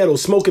of the ghetto,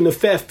 smoking the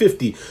fat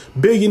 50.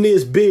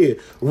 Billionaire's beard,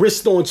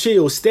 wrist on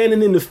chill,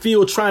 standing in the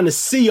field trying to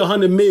see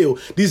 100 mil.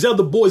 These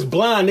other boys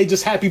blind, they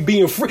just happy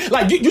being free.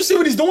 Like you see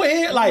what he's doing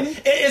here?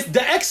 Like it's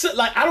the exit.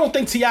 Like I don't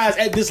think T.I. is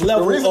at this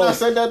level. The reason I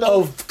said that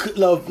though,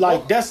 of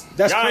like that's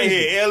y'all crazy.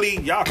 Ain't here,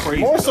 Ellie. Y'all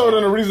crazy. More so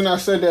than the reason I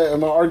said that in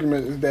my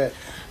argument is that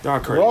y'all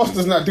crazy. Ross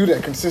does not do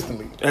that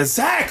consistently.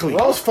 Exactly.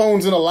 Ross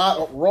phones in a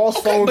lot.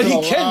 But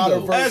he can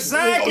of verses.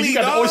 Exactly. You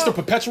got the Oyster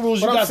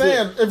Perpetuals. But I'm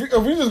saying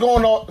if we just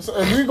going off,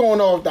 if we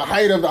going off the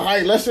height of the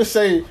height, let's just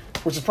say,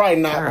 which is probably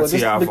not,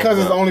 but because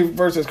it's the only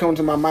verse that's coming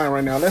to my mind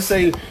right now. Let's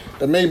say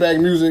the Maybach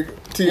Music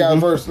T.I.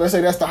 verse. Let's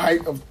say that's the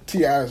height of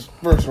T.I.'s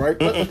verse, right?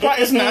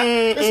 It's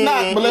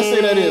not, but let's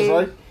say that is,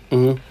 right?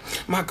 Mm-hmm.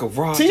 My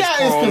garage.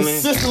 T.I. is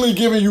consistently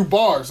giving you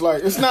bars.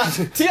 Like it's not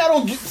T.I.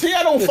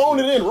 don't phone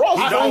it in.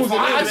 Ross phones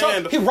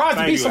it in. He rides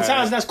the beat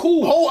sometimes. And that's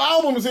cool. Whole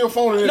album is here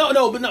phoning it in.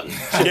 No.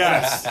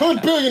 Yes.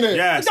 Hood Billionaire.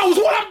 Yes. That was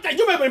one.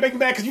 You better make me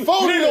mad because you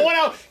phoned in one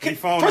out.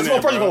 First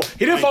of all,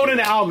 he didn't phone in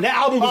the album. That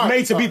album was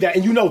made to be that,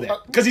 and you know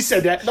that because he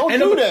said that. Don't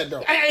do that though.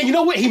 And you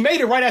know what? He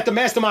made it right after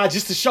Mastermind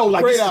just to show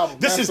like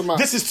this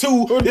is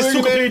two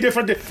completely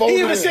different. He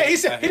even said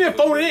he didn't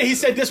phone it in. He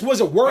said this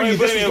wasn't worthy.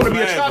 This was going to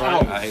be a trap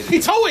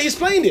album. He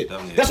explained it.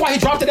 That's why he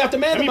dropped it after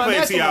Mastermind.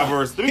 Let me play T.I.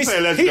 verse. Let me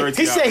play legendary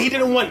T.I. He said he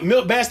didn't want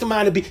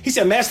Mastermind to be. He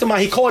said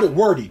Mastermind. He called it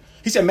wordy.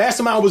 He said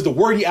Mastermind was the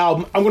wordy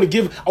album. I want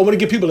to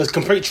give people a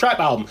complete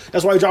trap album.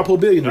 That's why he dropped Whole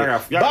Billionaire.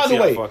 By the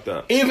way,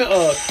 even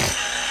y'all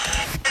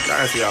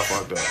gotta see how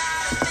fucked up.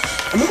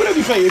 I mean, whatever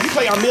you play, if you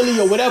play Amelie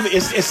or whatever,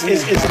 it's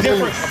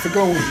different. That's a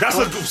good one. That's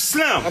a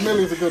slim.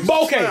 Amelia's a good one.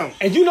 But okay,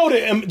 and you know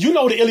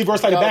the Illy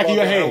verse like the back of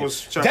your hand.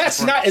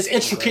 That's not as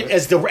intricate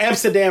as the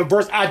Amsterdam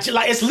verse.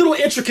 It's little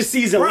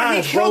intricacies and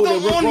lines. He killed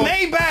him on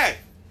Maybach.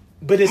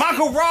 But it's my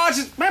garage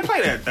is play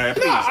that.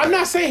 Please. No, I'm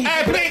not saying.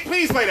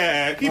 Please play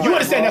that. You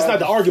understand that's not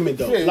the argument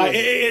though. Yeah. Like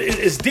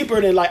it's deeper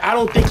than like I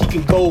don't think he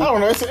can go. I don't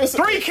know. It's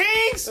Three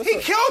Kings. He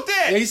killed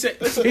that. Yeah, he said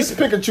it's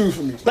pick and choose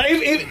for me. Like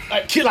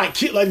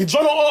the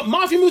genre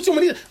Mafia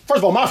music. First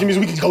of all, Mafia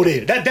music we can go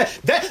there.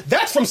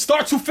 That's from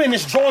start to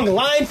finish, drawing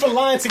line for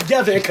line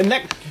together and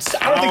connect.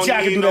 I don't think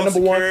T.I. can do that. Number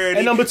one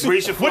and number two.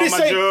 What do you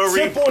say?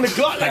 Tip on the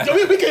Glock.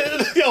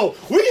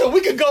 Like we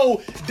could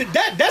go.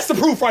 That's the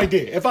proof right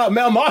there. If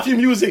Mafia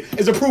music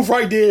is a proof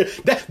right there.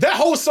 That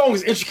whole song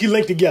is intricately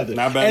linked together.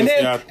 And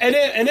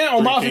then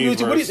on Mafia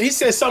music, he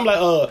said something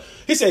like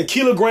he said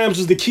kilograms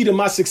was the key to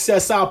my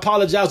success. I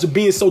apologize for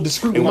being so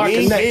discreet with my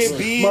connects.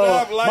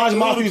 My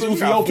Mafia's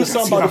Ethiopia,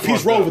 something about the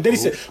Peace Rover. Then he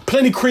said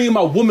plenty cream,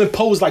 my woman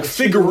posed like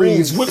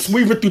figurines, whips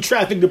weaving through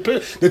traffic,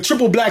 the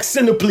triple black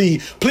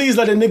centipede. Please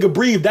let a nigga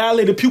breathe.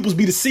 Dilated pupils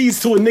be the seeds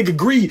to a nigga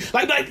greed.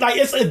 Like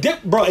it's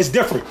a bro. It's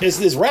different.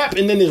 It's rap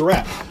and then there's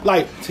rap.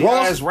 Like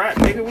Ross rap,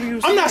 nigga. What are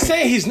you saying? I'm not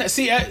saying he's not.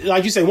 See,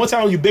 like you say, one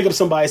time you big up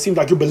somebody, it seems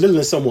like you're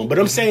belittling someone. But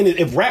I'm saying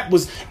that if rap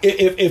was,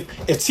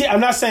 if T,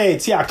 I'm not saying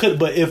T.I. could,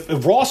 but if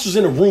Ross was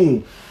in a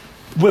room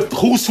with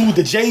who's who,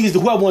 the J's, the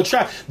whoever on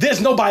trap,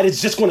 there's nobody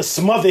that's just going to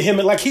smother him.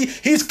 And like he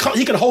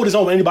can hold his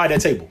own with anybody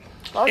at that table.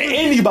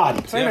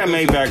 Anybody. Say that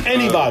Maybach.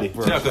 Anybody.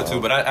 T.I. could too,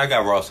 but I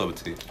got Ross over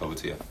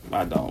T.I.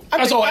 I don't.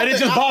 That's all. And it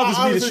just bothers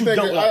me that you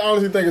don't. I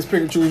honestly think it's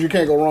pick and choose. You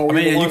can't go wrong with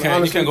either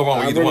one. You can't go wrong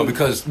with either one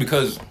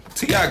because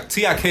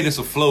T.I. cadence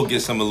of flow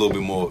gets him a little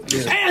bit more.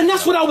 And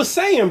that's what I was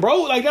saying,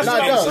 bro. Like that's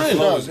what I was saying. It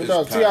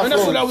does. And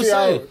that's what I was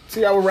saying.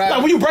 T.I. would rap.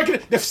 Like when you break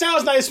it, the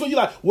sounds nice when you're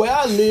like, well,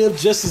 I live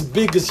just as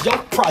big as your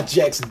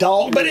projects,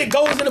 dog. But it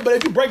goes in it. But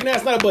if you break it down,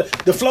 it's not. But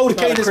the flow, the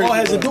cadence, all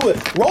has to do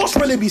it. Ross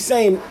really be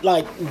saying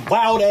like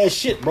wild ass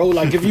shit, bro.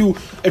 Like if you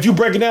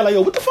break it down, like,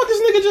 yo, what the fuck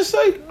this nigga just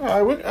say?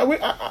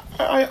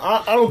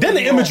 I don't. Then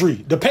the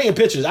imagery, the painting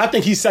pictures. I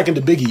think he's second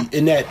to Biggie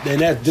in that.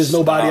 There's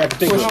nobody I can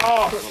think of.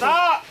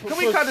 Stop. Can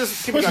we cut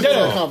this?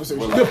 that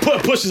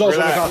conversation. Push is also on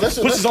that Relax.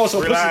 conversation. Push is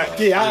also Relax.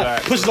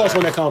 Push is also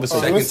on that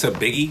conversation. Second to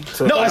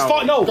Biggie. No, as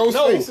far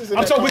Ghostface is in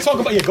I'm that talking. We're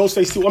talking about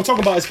Ghostface too. I'm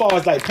talking about as far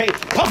as like paint.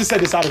 Puffy said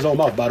this out of his own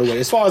mouth, by the way.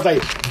 As far as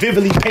like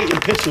vividly painting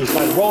pictures,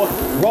 like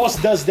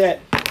Ross does that.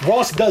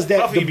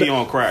 Puffy be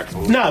on crack.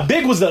 Nah,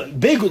 Big was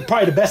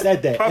probably the best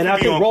at that, Puffy and I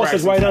be think on Ross crack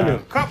is right sometimes.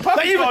 under. Puffy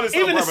Like even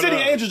the all City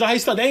this Angels, how he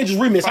started the Angels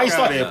remix, how he Fuck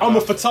started. outta here, I'm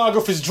a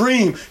photographer's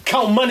dream,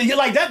 count money. You're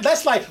like that.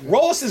 That's like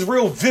Ross is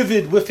real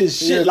vivid with his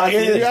shit. Like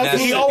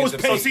he always So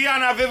paints. see, y'all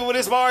not vivid with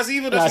his bars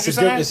either. Nah, That's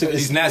what you're saying.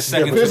 He's not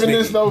second to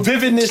Vividness Biggie. though.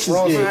 Vividness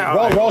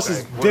is Ross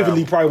is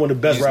vividly probably one of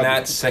the best He's rappers.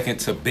 not second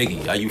to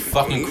Biggie. Are you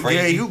fucking Yeah,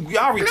 crazy? y'all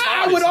retarded.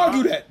 I would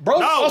argue that, bro.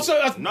 No, Also,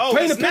 no,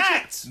 paint he's a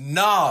picture.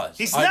 not. Nas.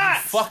 He's Are not.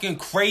 you fucking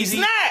crazy?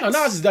 He's not. No,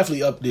 Nas is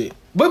definitely up there.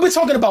 But we're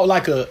talking about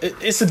like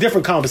it's a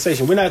different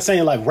conversation. We're not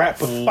saying like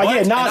rap. Like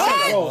yeah, Nas.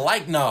 I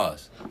like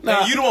Nas. Nah.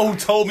 Man, you the one who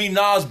told me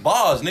Nas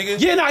bars, nigga.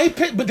 Yeah, nah, he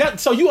picked, but that,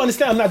 so you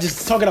understand, I'm not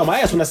just talking out my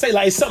ass when I say,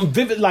 like, it's something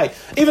vivid, like,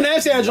 even the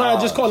Amsterdam joint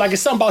I just called, like,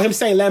 it's something about him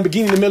saying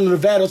Lamborghini in the middle of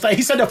Nevada. It's like,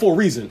 he said that for a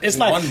reason. It's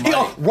like,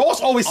 Ross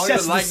always Only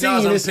sets the like scene.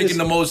 Nas, I'm picking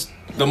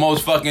the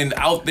most fucking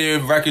out there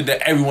record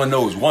that everyone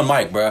knows. One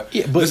mic, bro.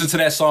 Yeah, listen to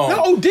that song.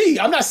 No, OD.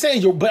 I'm not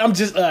saying you, but I'm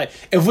just,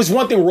 if it's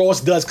one thing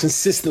Ross does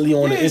consistently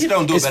on it, it's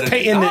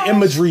painting the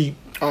imagery.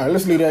 All right,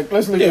 let's leave that.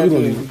 Let's leave Yeah, that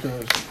we're there gonna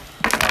because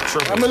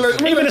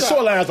even the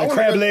shorelines like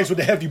crab legs with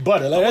the heavy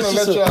butter. Like, I that's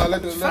want to just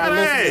let the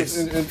listeners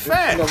you know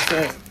what I'm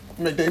saying,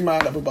 make their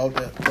mind up about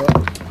that.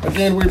 But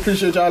again, we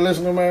appreciate y'all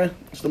listening, man.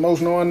 It's the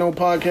Most Know Unknown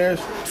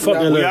podcast.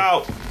 We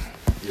out.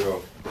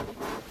 Yo.